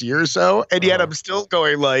the last year or so, and yet I'm still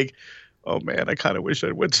going oh man, I kind of wish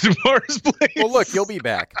I went to DeMar's place. Well, look, you'll be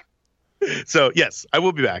back. So yes, I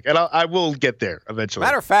will be back, and I will get there eventually.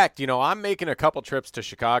 Matter of fact, I'm making a couple trips to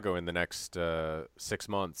Chicago in the next 6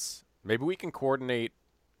 months. Maybe we can coordinate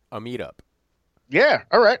a meetup. Yeah,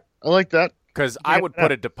 all right, I like that. Because I would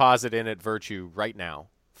put a deposit in at Virtue right now.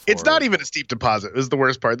 It's not even a steep deposit. Is the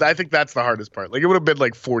worst part. I think that's the hardest part. It would have been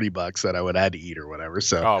 $40 that I would have had to eat or whatever.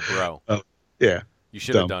 So. Oh, bro. Yeah. You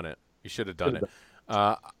should have done it. You should have done it.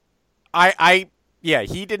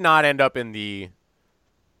 He did not end up in the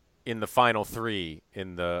final three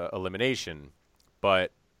in the elimination,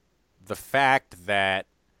 but the fact that,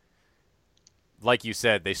 like you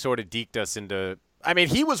said, they sort of deked us into. I mean,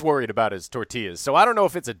 he was worried about his tortillas, so I don't know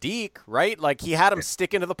if it's a deke, right? He had him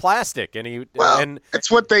stick into the plastic, and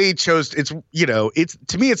it's what they chose. It's it's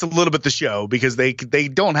to me, it's a little bit the show because they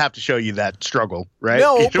don't have to show you that struggle, right?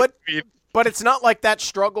 No, but it's not like that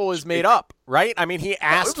struggle is made up, right? I mean, he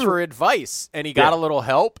asked for advice, and he got a little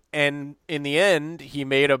help, and in the end, he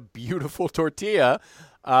made a beautiful tortilla,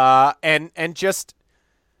 and just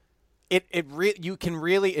it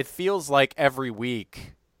feels like every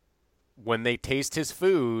week. When they taste his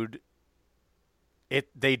food, it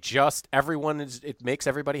makes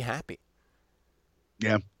everybody happy.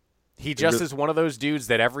 Yeah. He just is one of those dudes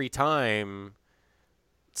that every time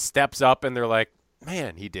steps up and they're like,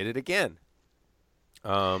 man, he did it again.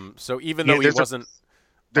 So even though he wasn't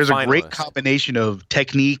there's a great combination of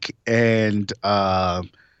technique and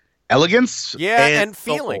elegance. Yeah, and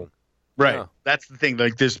feeling. Soul. Right. Yeah. That's the thing.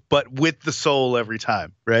 But with the soul every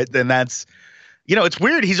time, right? Then that's it's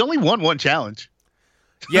weird. He's only won one challenge.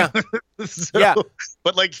 Yeah. Yeah.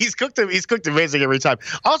 But he's cooked amazing every time.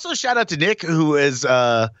 Also, shout out to Nick, who has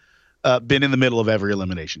been in the middle of every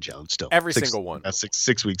elimination challenge still. Every single one.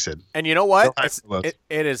 6 weeks in. And you know what?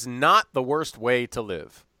 It is not the worst way to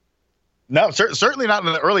live. No, certainly not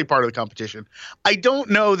in the early part of the competition. I don't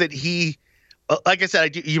know that he, like I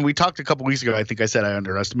said, we talked a couple weeks ago. I think I said I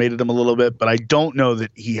underestimated him a little bit, but I don't know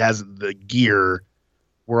that he has the gear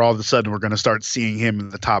where all of a sudden we're going to start seeing him in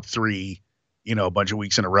the top three, a bunch of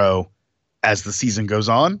weeks in a row as the season goes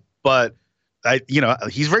on. But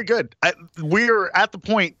he's very good. We're at the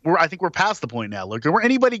point where I think we're past the point now. Look, where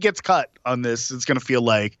anybody gets cut on this, it's going to feel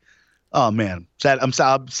like, oh man, I'm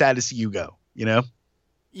sad to see you go.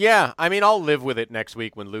 Yeah, I mean, I'll live with it next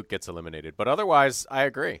week when Luke gets eliminated. But otherwise, I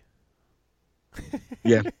agree.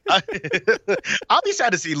 Yeah. I'll be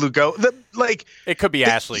sad to see Luke go. It could be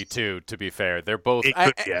Ashley too. To be fair, they're both.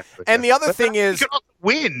 And the other thing is, he could also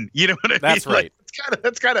win. You know what I mean? That's right.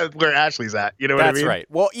 That's kind of where Ashley's at. You know what I mean? That's right.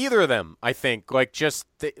 Well, either of them, I think,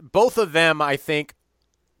 both of them, I think,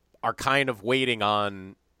 are kind of waiting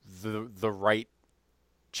on the right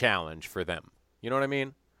challenge for them. You know what I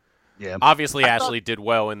mean? Yeah. Obviously, Ashley did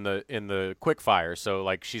well in the quickfire, so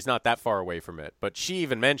like she's not that far away from it. But she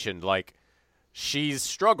even mentioned like she's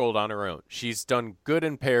struggled on her own. She's done good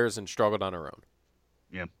in pairs and struggled on her own.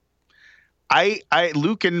 Yeah.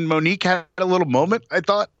 Luke and Monique had a little moment, I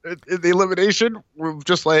thought, in the elimination,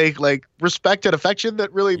 just like respect and affection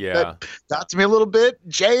that really that got to me a little bit.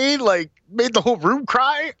 Jay made the whole room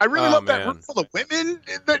cry. I really love that room full of women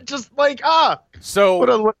that just So what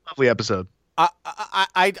a lovely episode.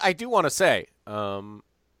 I do want to say,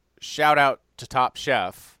 shout out to Top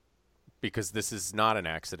Chef, because this is not an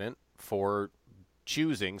accident, for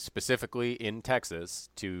choosing specifically in Texas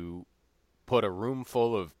to put a room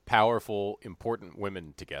full of powerful, important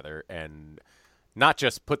women together, and not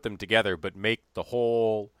just put them together, but make the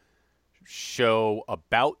whole show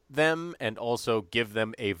about them and also give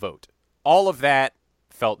them a vote. All of that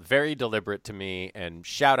felt very deliberate to me, and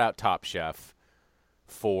shout out Top Chef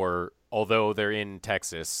for, although they're in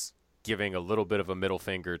Texas, giving a little bit of a middle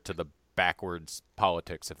finger to the backwards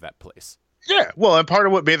politics of that place. Yeah, well, and part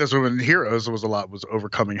of what made this women heroes was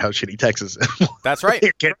overcoming how shitty Texas is. That's right.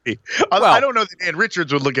 It can be. I don't know that Ann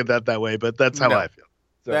Richards would look at that way, but that's how I feel.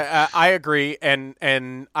 So. I agree, and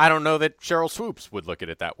I don't know that Cheryl Swoops would look at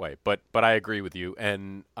it that way, but I agree with you,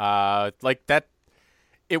 and like that,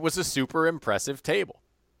 it was a super impressive table.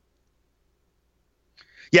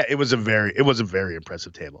 Yeah, it was a very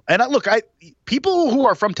impressive table. And look, people who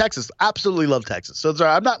are from Texas absolutely love Texas. So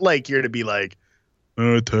I'm not here to be like,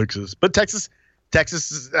 Texas, but Texas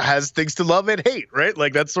has things to love and hate, right?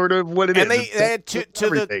 Like that's sort of what it is.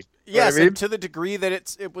 And to the degree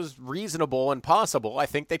that it was reasonable and possible, I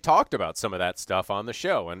think they talked about some of that stuff on the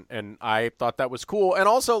show, and I thought that was cool. And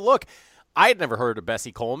also, look, I had never heard of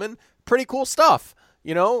Bessie Coleman. Pretty cool stuff,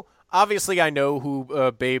 you know. Obviously, I know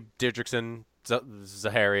who Babe Didrikson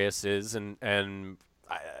Zaharias is, and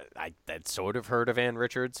I'd sort of heard of Ann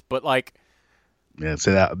Richards, but like. Yeah,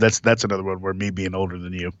 so that's another one where me being older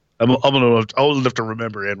than you, I'm old enough to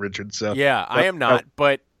remember Ann Richards. So yeah, I am not.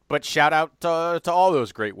 But shout out to all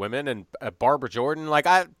those great women, and Barbara Jordan. Like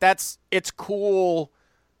it's cool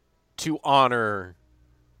to honor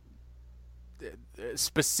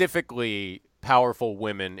specifically powerful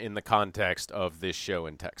women in the context of this show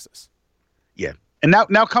in Texas. Yeah, and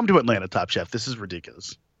now come to Atlanta, Top Chef. This is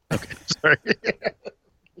ridiculous. Okay, sorry.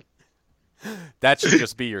 That should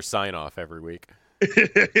just be your sign off every week.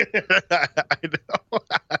 I know.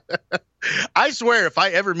 I swear, if I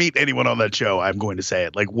ever meet anyone on that show, I'm going to say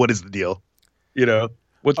it. Like, what is the deal? You know,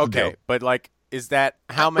 what's the deal? But like, is that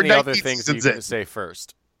how many other things are you going to say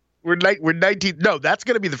first? We're 19. No, that's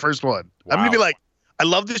going to be the first one. Wow. I'm going to be like, I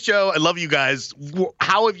love this show. I love you guys.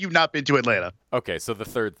 How have you not been to Atlanta? Okay, so the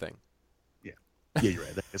third thing. Yeah, you're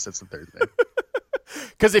right. I guess that's the third thing.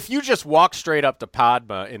 Because if you just walk straight up to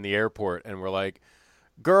Padma in the airport and we're like,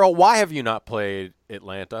 girl, why have you not played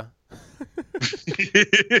Atlanta?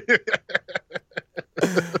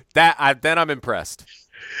 Then I'm impressed.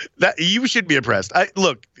 That you should be impressed. I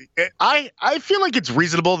feel like it's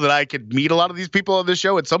reasonable that I could meet a lot of these people on this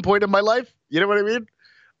show at some point in my life. You know what I mean?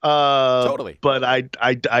 Totally. But I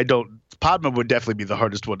don't. Padma would definitely be the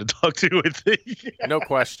hardest one to talk to, I think. No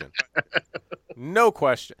question. No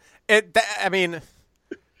question. I mean,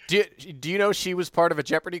 do you know she was part of a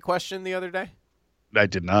Jeopardy question the other day? I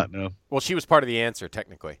did not know. Well, she was part of the answer,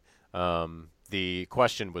 technically. The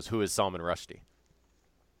question was, who is Salman Rushdie?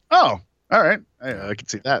 Oh, all right. I can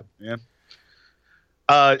see that. Yeah.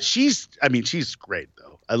 She's great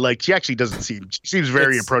though. She actually doesn't she seems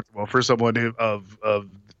very approachable for someone of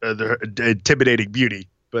intimidating beauty.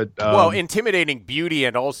 But intimidating beauty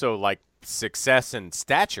and also like success and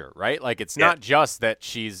stature, right? Like it's not just that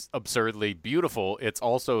she's absurdly beautiful, it's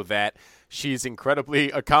also that she's incredibly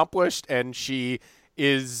accomplished and she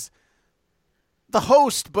is the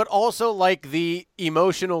host, but also like the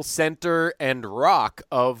emotional center and rock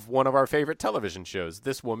of one of our favorite television shows.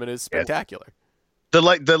 This woman is spectacular.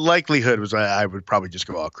 The likelihood was I would probably just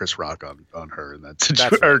go all Chris Rock on her in that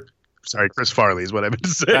situation. Right. Sorry, Chris Farley is what I meant to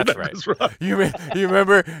say. That's right. You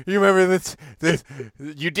remember this?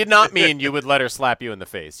 You did not mean you would let her slap you in the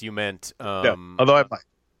face. You meant no, although I might.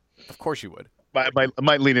 Of course you would. I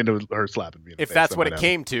might lean into her slapping me in the face. If that's what it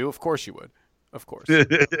came to, of course you would. Of course.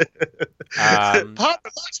 Papa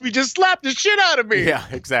Lakshmi just slapped the shit out of me. Yeah,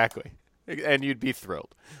 exactly. And you'd be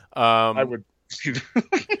thrilled. I would.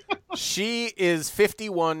 She is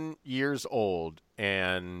 51 years old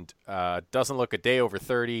and doesn't look a day over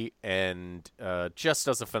 30 and just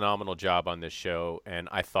does a phenomenal job on this show, and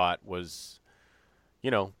I thought was,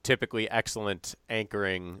 typically excellent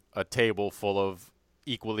anchoring a table full of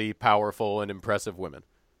equally powerful and impressive women.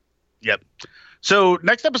 Yep. So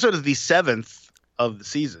next episode is the 7th of the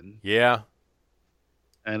season. Yeah.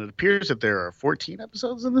 And it appears that there are 14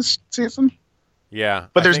 episodes in this season. Yeah.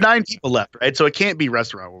 But there's 9 people left, right? So it can't be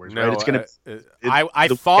Restaurant Wars, right? It's going to I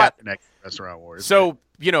thought next Restaurant Wars. So,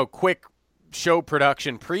 quick show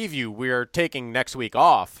production preview. We're taking next week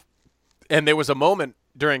off. And there was a moment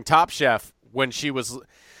during Top Chef when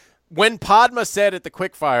Padma said at the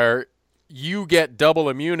quickfire, "You get double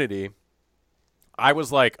immunity." I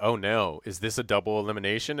was like, oh no, is this a double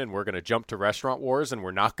elimination and we're going to jump to Restaurant Wars and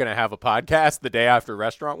we're not going to have a podcast the day after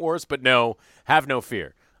Restaurant Wars? But no, have no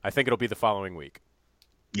fear. I think it'll be the following week.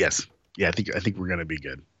 Yes. Yeah, I think we're going to be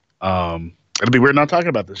good. It'll be weird not talking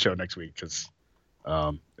about this show next week because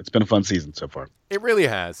it's been a fun season so far. It really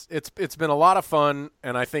has. It's been a lot of fun,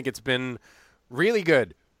 and I think it's been really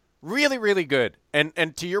good. Really, really good.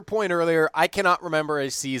 And to your point earlier, I cannot remember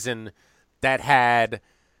a season that had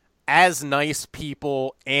as nice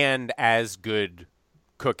people and as good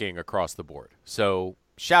cooking across the board. So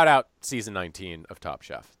shout out season 19 of Top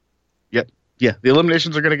Chef. Yep. Yeah. The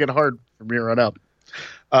eliminations are going to get hard from here on out.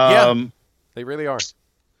 Yeah, they really are.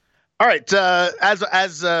 All right.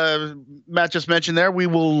 As Matt just mentioned there, we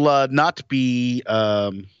will not be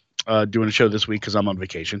doing a show this week because I'm on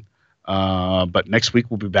vacation. But next week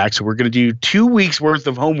we'll be back. So we're going to do 2 weeks worth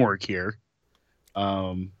of homework here.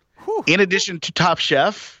 In addition to Top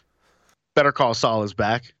Chef, Better Call Saul is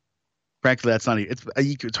back. Frankly, that's not even,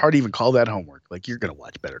 it's hard to even call that homework. Like, you're going to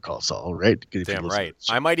watch Better Call Saul, right? Damn right.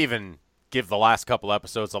 I might even give the last couple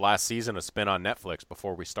episodes of last season a spin on Netflix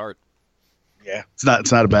before we start. Yeah, it's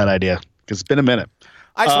not a bad idea because it's been a minute.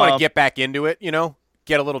 I just want to get back into it,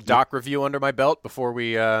 get a little doc review under my belt before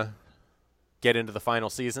we get into the final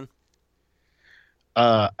season.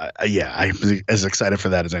 Yeah, I'm as excited for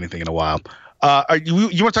that as anything in a while. You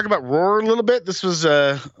want to talk about Roar a little bit? This was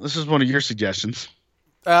one of your suggestions.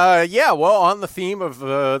 Yeah, well, on the theme of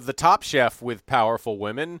the Top Chef with powerful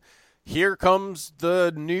women, here comes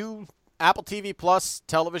the new Apple TV Plus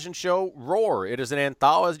television show, Roar. It is an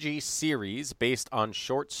anthology series based on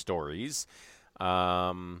short stories,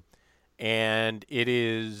 and it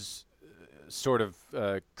is sort of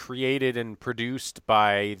created and produced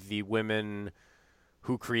by the women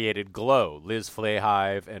who created Glow, Liz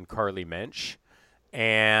Flahive and Carly Mensch.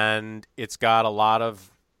 And it's got a lot of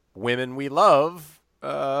women we love,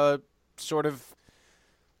 what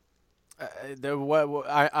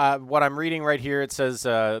I'm reading right here, it says,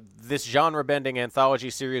 this genre-bending anthology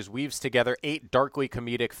series weaves together 8 darkly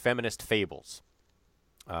comedic feminist fables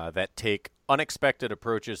that take unexpected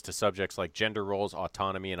approaches to subjects like gender roles,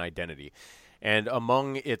 autonomy, and identity. And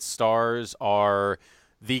among its stars are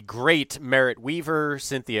the great Merritt Weaver,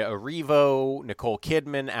 Cynthia Erivo, Nicole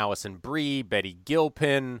Kidman, Allison Brie, Betty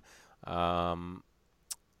Gilpin,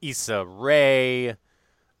 Issa Rae.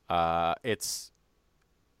 There's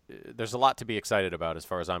a lot to be excited about as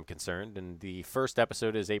far as I'm concerned, and the first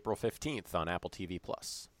episode is April 15th on Apple TV+.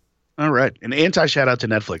 All right. An anti-shout out to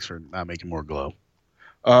Netflix for not making more Glow.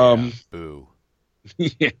 Boo.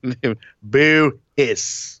 Boo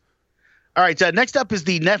hiss. All right. Next up is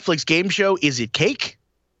the Netflix game show, Is It Cake?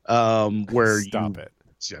 Stop it.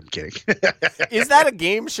 Yeah, I'm kidding. Is that a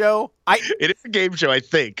game show? It is a game show, I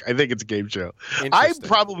think. I think it's a game show. I'm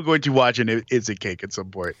probably going to watch an Is It Cake at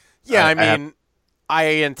some point. Yeah,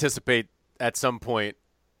 I anticipate at some point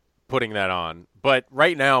putting that on. But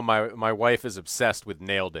right now, my wife is obsessed with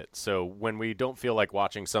Nailed It. So when we don't feel like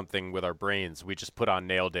watching something with our brains, we just put on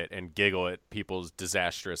Nailed It and giggle at people's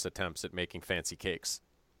disastrous attempts at making fancy cakes.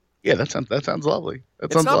 Yeah, that sounds lovely.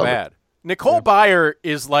 It's not lovely. bad. Nicole Byer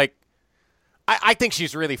is like, I think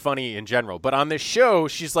she's really funny in general, but on this show,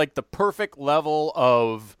 she's like the perfect level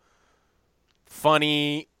of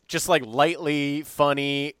funny, just like lightly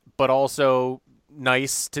funny, but also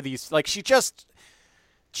nice to these. Like she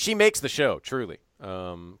makes the show, truly.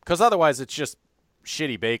 Because otherwise it's just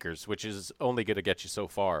shitty bakers, which is only going to get you so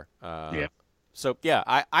far. Yeah. So, yeah,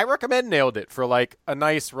 I recommend Nailed It for like a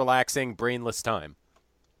nice, relaxing, brainless time.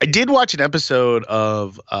 I did watch an episode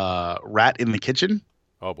of Rat in the Kitchen.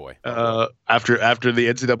 Oh, boy. After the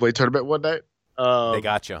NCAA tournament one night. They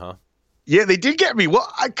got you, huh? Yeah, they did get me.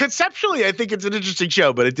 Well, conceptually, I think it's an interesting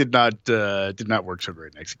show, but it did not work so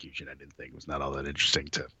great in execution. I didn't think it was not all that interesting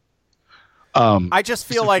to. I just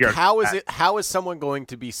feel like how is someone going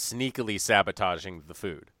to be sneakily sabotaging the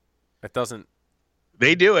food? It doesn't.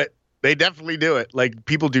 They do it. They definitely do it. Like,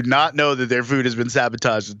 people do not know that their food has been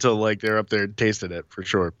sabotaged until like they're up there tasting it for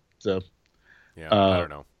sure. So yeah, I don't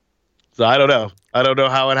know. So I don't know. I don't know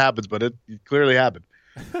how it happens, but it clearly happened.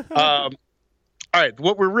 All right,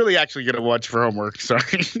 what we're really actually going to watch for homework, sorry,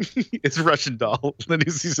 is Russian Doll, the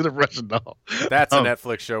new season of Russian Doll. That's a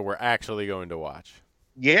Netflix show we're actually going to watch.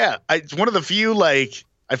 Yeah, it's one of the few, like,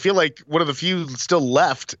 I feel like one of the few still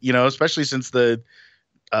left, you know, especially since the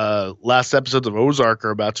last episodes of Ozark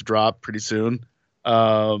are about to drop pretty soon.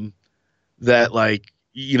 That, like,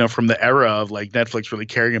 you know, from the era of, like, Netflix really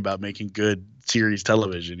caring about making good series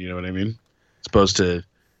television, you know what I mean? As opposed to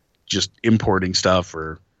just importing stuff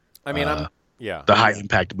or... I mean, the high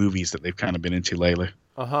impact movies that they've kind of been into lately.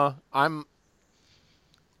 I'm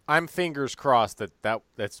fingers crossed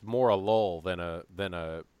that's more a lull than a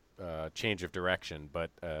change of direction.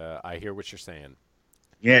 But I hear what you're saying.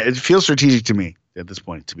 Yeah, it feels strategic to me at this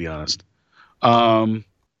point, to be honest. All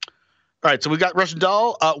right, so we got Russian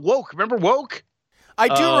Doll. Woke, remember Woke? I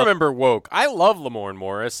do remember Woke. I love Lamorne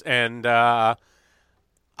Morris, and I'm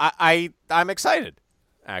excited,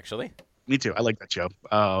 actually. Me too. I like that show,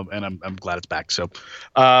 and I'm glad it's back. So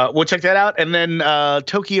we'll check that out. And then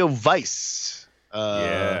Tokyo Vice,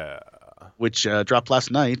 which dropped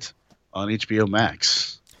last night on HBO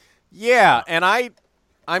Max. Yeah, and I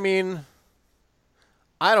mean,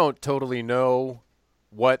 I don't totally know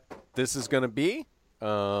what this is going to be.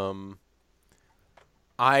 I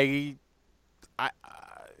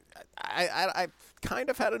kind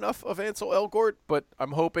of had enough of Ansel Elgort, but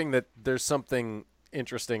I'm hoping that there's something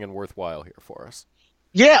interesting and worthwhile here for us.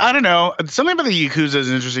 Yeah, I don't know. Something about the Yakuza is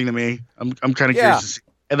interesting to me. I'm kind of curious to see.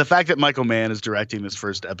 And the fact that Michael Mann is directing this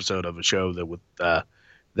first episode of a show that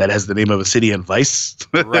has the name of a city in Vice.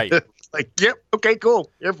 Right. Like, yep, okay, cool.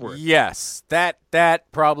 Here for it. Yes, that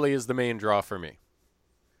probably is the main draw for me.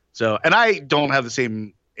 So, and I don't have the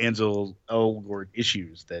same Ansel Elgort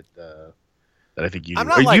issues that I think you do. I'm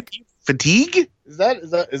not like you fatigue. Is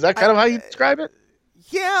that kind of how you describe it?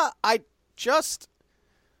 Yeah, I just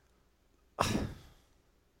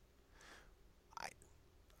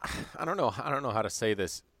I don't know how to say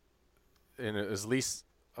this in as least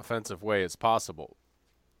offensive way as possible.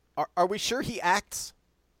 Are we sure he acts?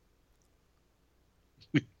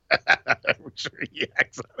 I'm sure he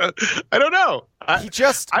acts. I don't know. I'm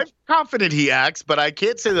confident he acts, but I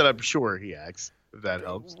can't say that I'm sure he acts. If that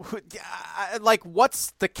helps. Like,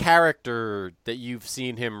 what's the character that you've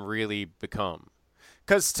seen him really become?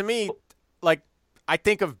 Because to me, like, I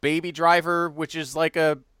think of Baby Driver, which is like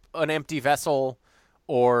an empty vessel,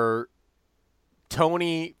 or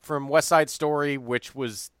Tony from West Side Story, which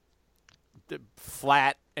was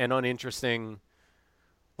flat and uninteresting.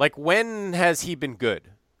 Like, when has he been good?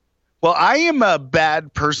 Well, I am a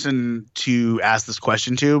bad person to ask this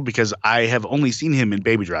question to because I have only seen him in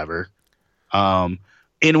Baby Driver,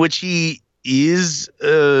 in which he is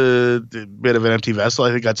a bit of an empty vessel.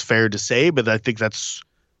 I think that's fair to say, but I think that's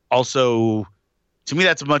also, to me,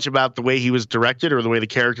 that's much about the way he was directed or the way the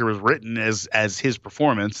character was written as his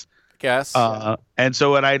performance. Guess. And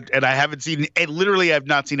so, and I haven't seen, and literally, I've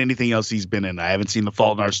not seen anything else he's been in. I haven't seen The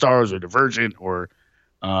Fault in Our Stars or Divergent or,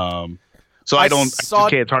 so I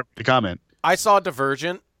can't hard to comment. I saw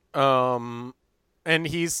Divergent, and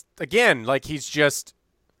he's again like he's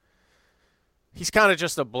kind of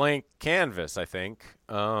just a blank canvas, I think.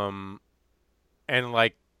 And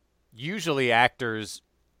like usually actors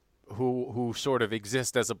who sort of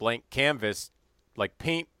exist as a blank canvas, like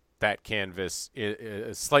paint that canvas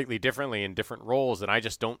slightly differently in different roles, and I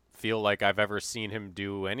just don't feel like I've ever seen him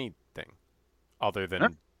do anything other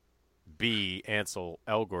than be Ansel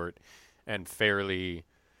Elgort and fairly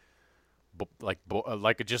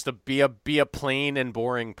be a plain and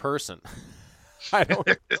boring person. I don't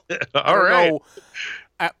know.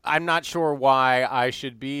 I'm not sure why I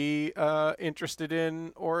should be interested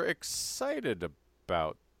in or excited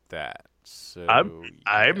about that. So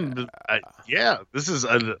this is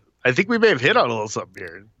I think we may have hit on a little something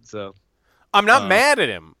here. So I'm not mad at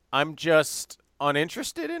him. I'm just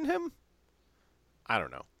uninterested in him. I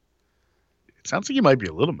don't know. It sounds like you might be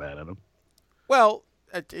a little mad at him. Well,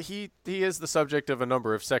 he is the subject of a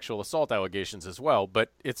number of sexual assault allegations as well,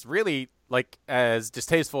 but it's really, like, as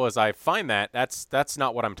distasteful as I find that's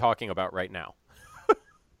not what I'm talking about right now.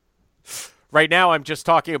 Right now, I'm just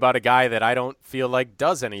talking about a guy that I don't feel like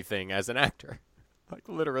does anything as an actor. Like,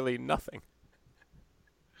 literally nothing.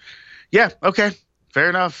 Yeah, okay. Fair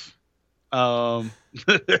enough. I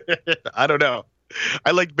don't know.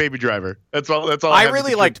 I liked Baby Driver. That's all. I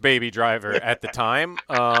really liked Baby Driver at the time.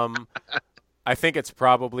 I think it's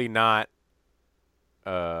probably not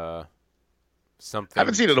something. I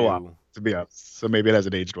haven't seen it in a while. to be honest. So maybe it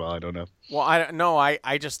hasn't aged well. I don't know. Well,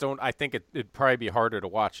 I just don't. I think it'd probably be harder to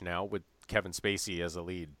watch now with Kevin Spacey as a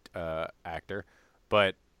lead actor.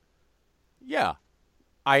 But yeah,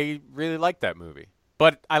 I really liked that movie.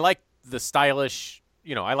 But I liked the stylish.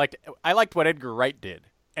 I liked what Edgar Wright did,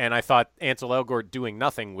 and I thought Ansel Elgort doing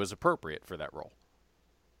nothing was appropriate for that role.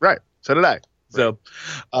 Right. So did I. So,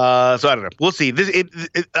 so I don't know. We'll see.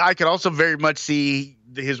 I could also very much see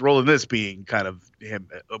his role in this being kind of him,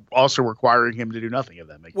 also requiring him to do nothing of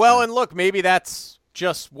that. Well, and look, maybe that's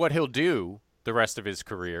just what he'll do the rest of his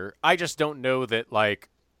career. I just don't know that, like,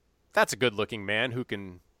 that's a good-looking man who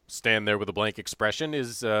can stand there with a blank expression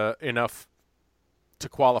is enough to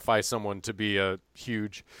qualify someone to be a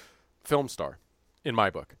huge film star, in my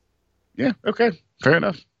book. Yeah. Okay. Fair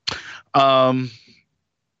enough.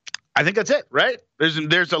 I think that's it, right?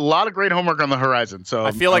 There's a lot of great homework on the horizon. So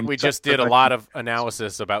I feel like we just did a lot of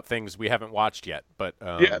analysis about things we haven't watched yet. But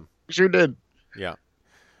yeah, we sure did. Yeah.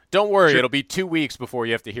 Don't worry, it'll be 2 weeks before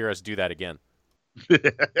you have to hear us do that again.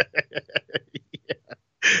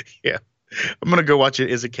 Yeah. I'm gonna go watch It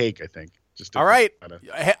Is a Cake, I think. All right.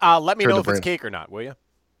 Let me know if it's cake or not, will you?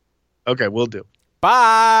 Okay, we'll do.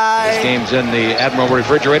 Bye. This game's in the Admiral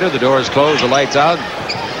refrigerator. The door's closed, the lights out.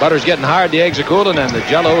 Butter's getting hard, the eggs are cooling, and the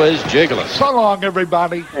Jell-O is jiggling. So long,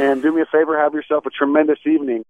 everybody. And do me a favor, have yourself a tremendous evening.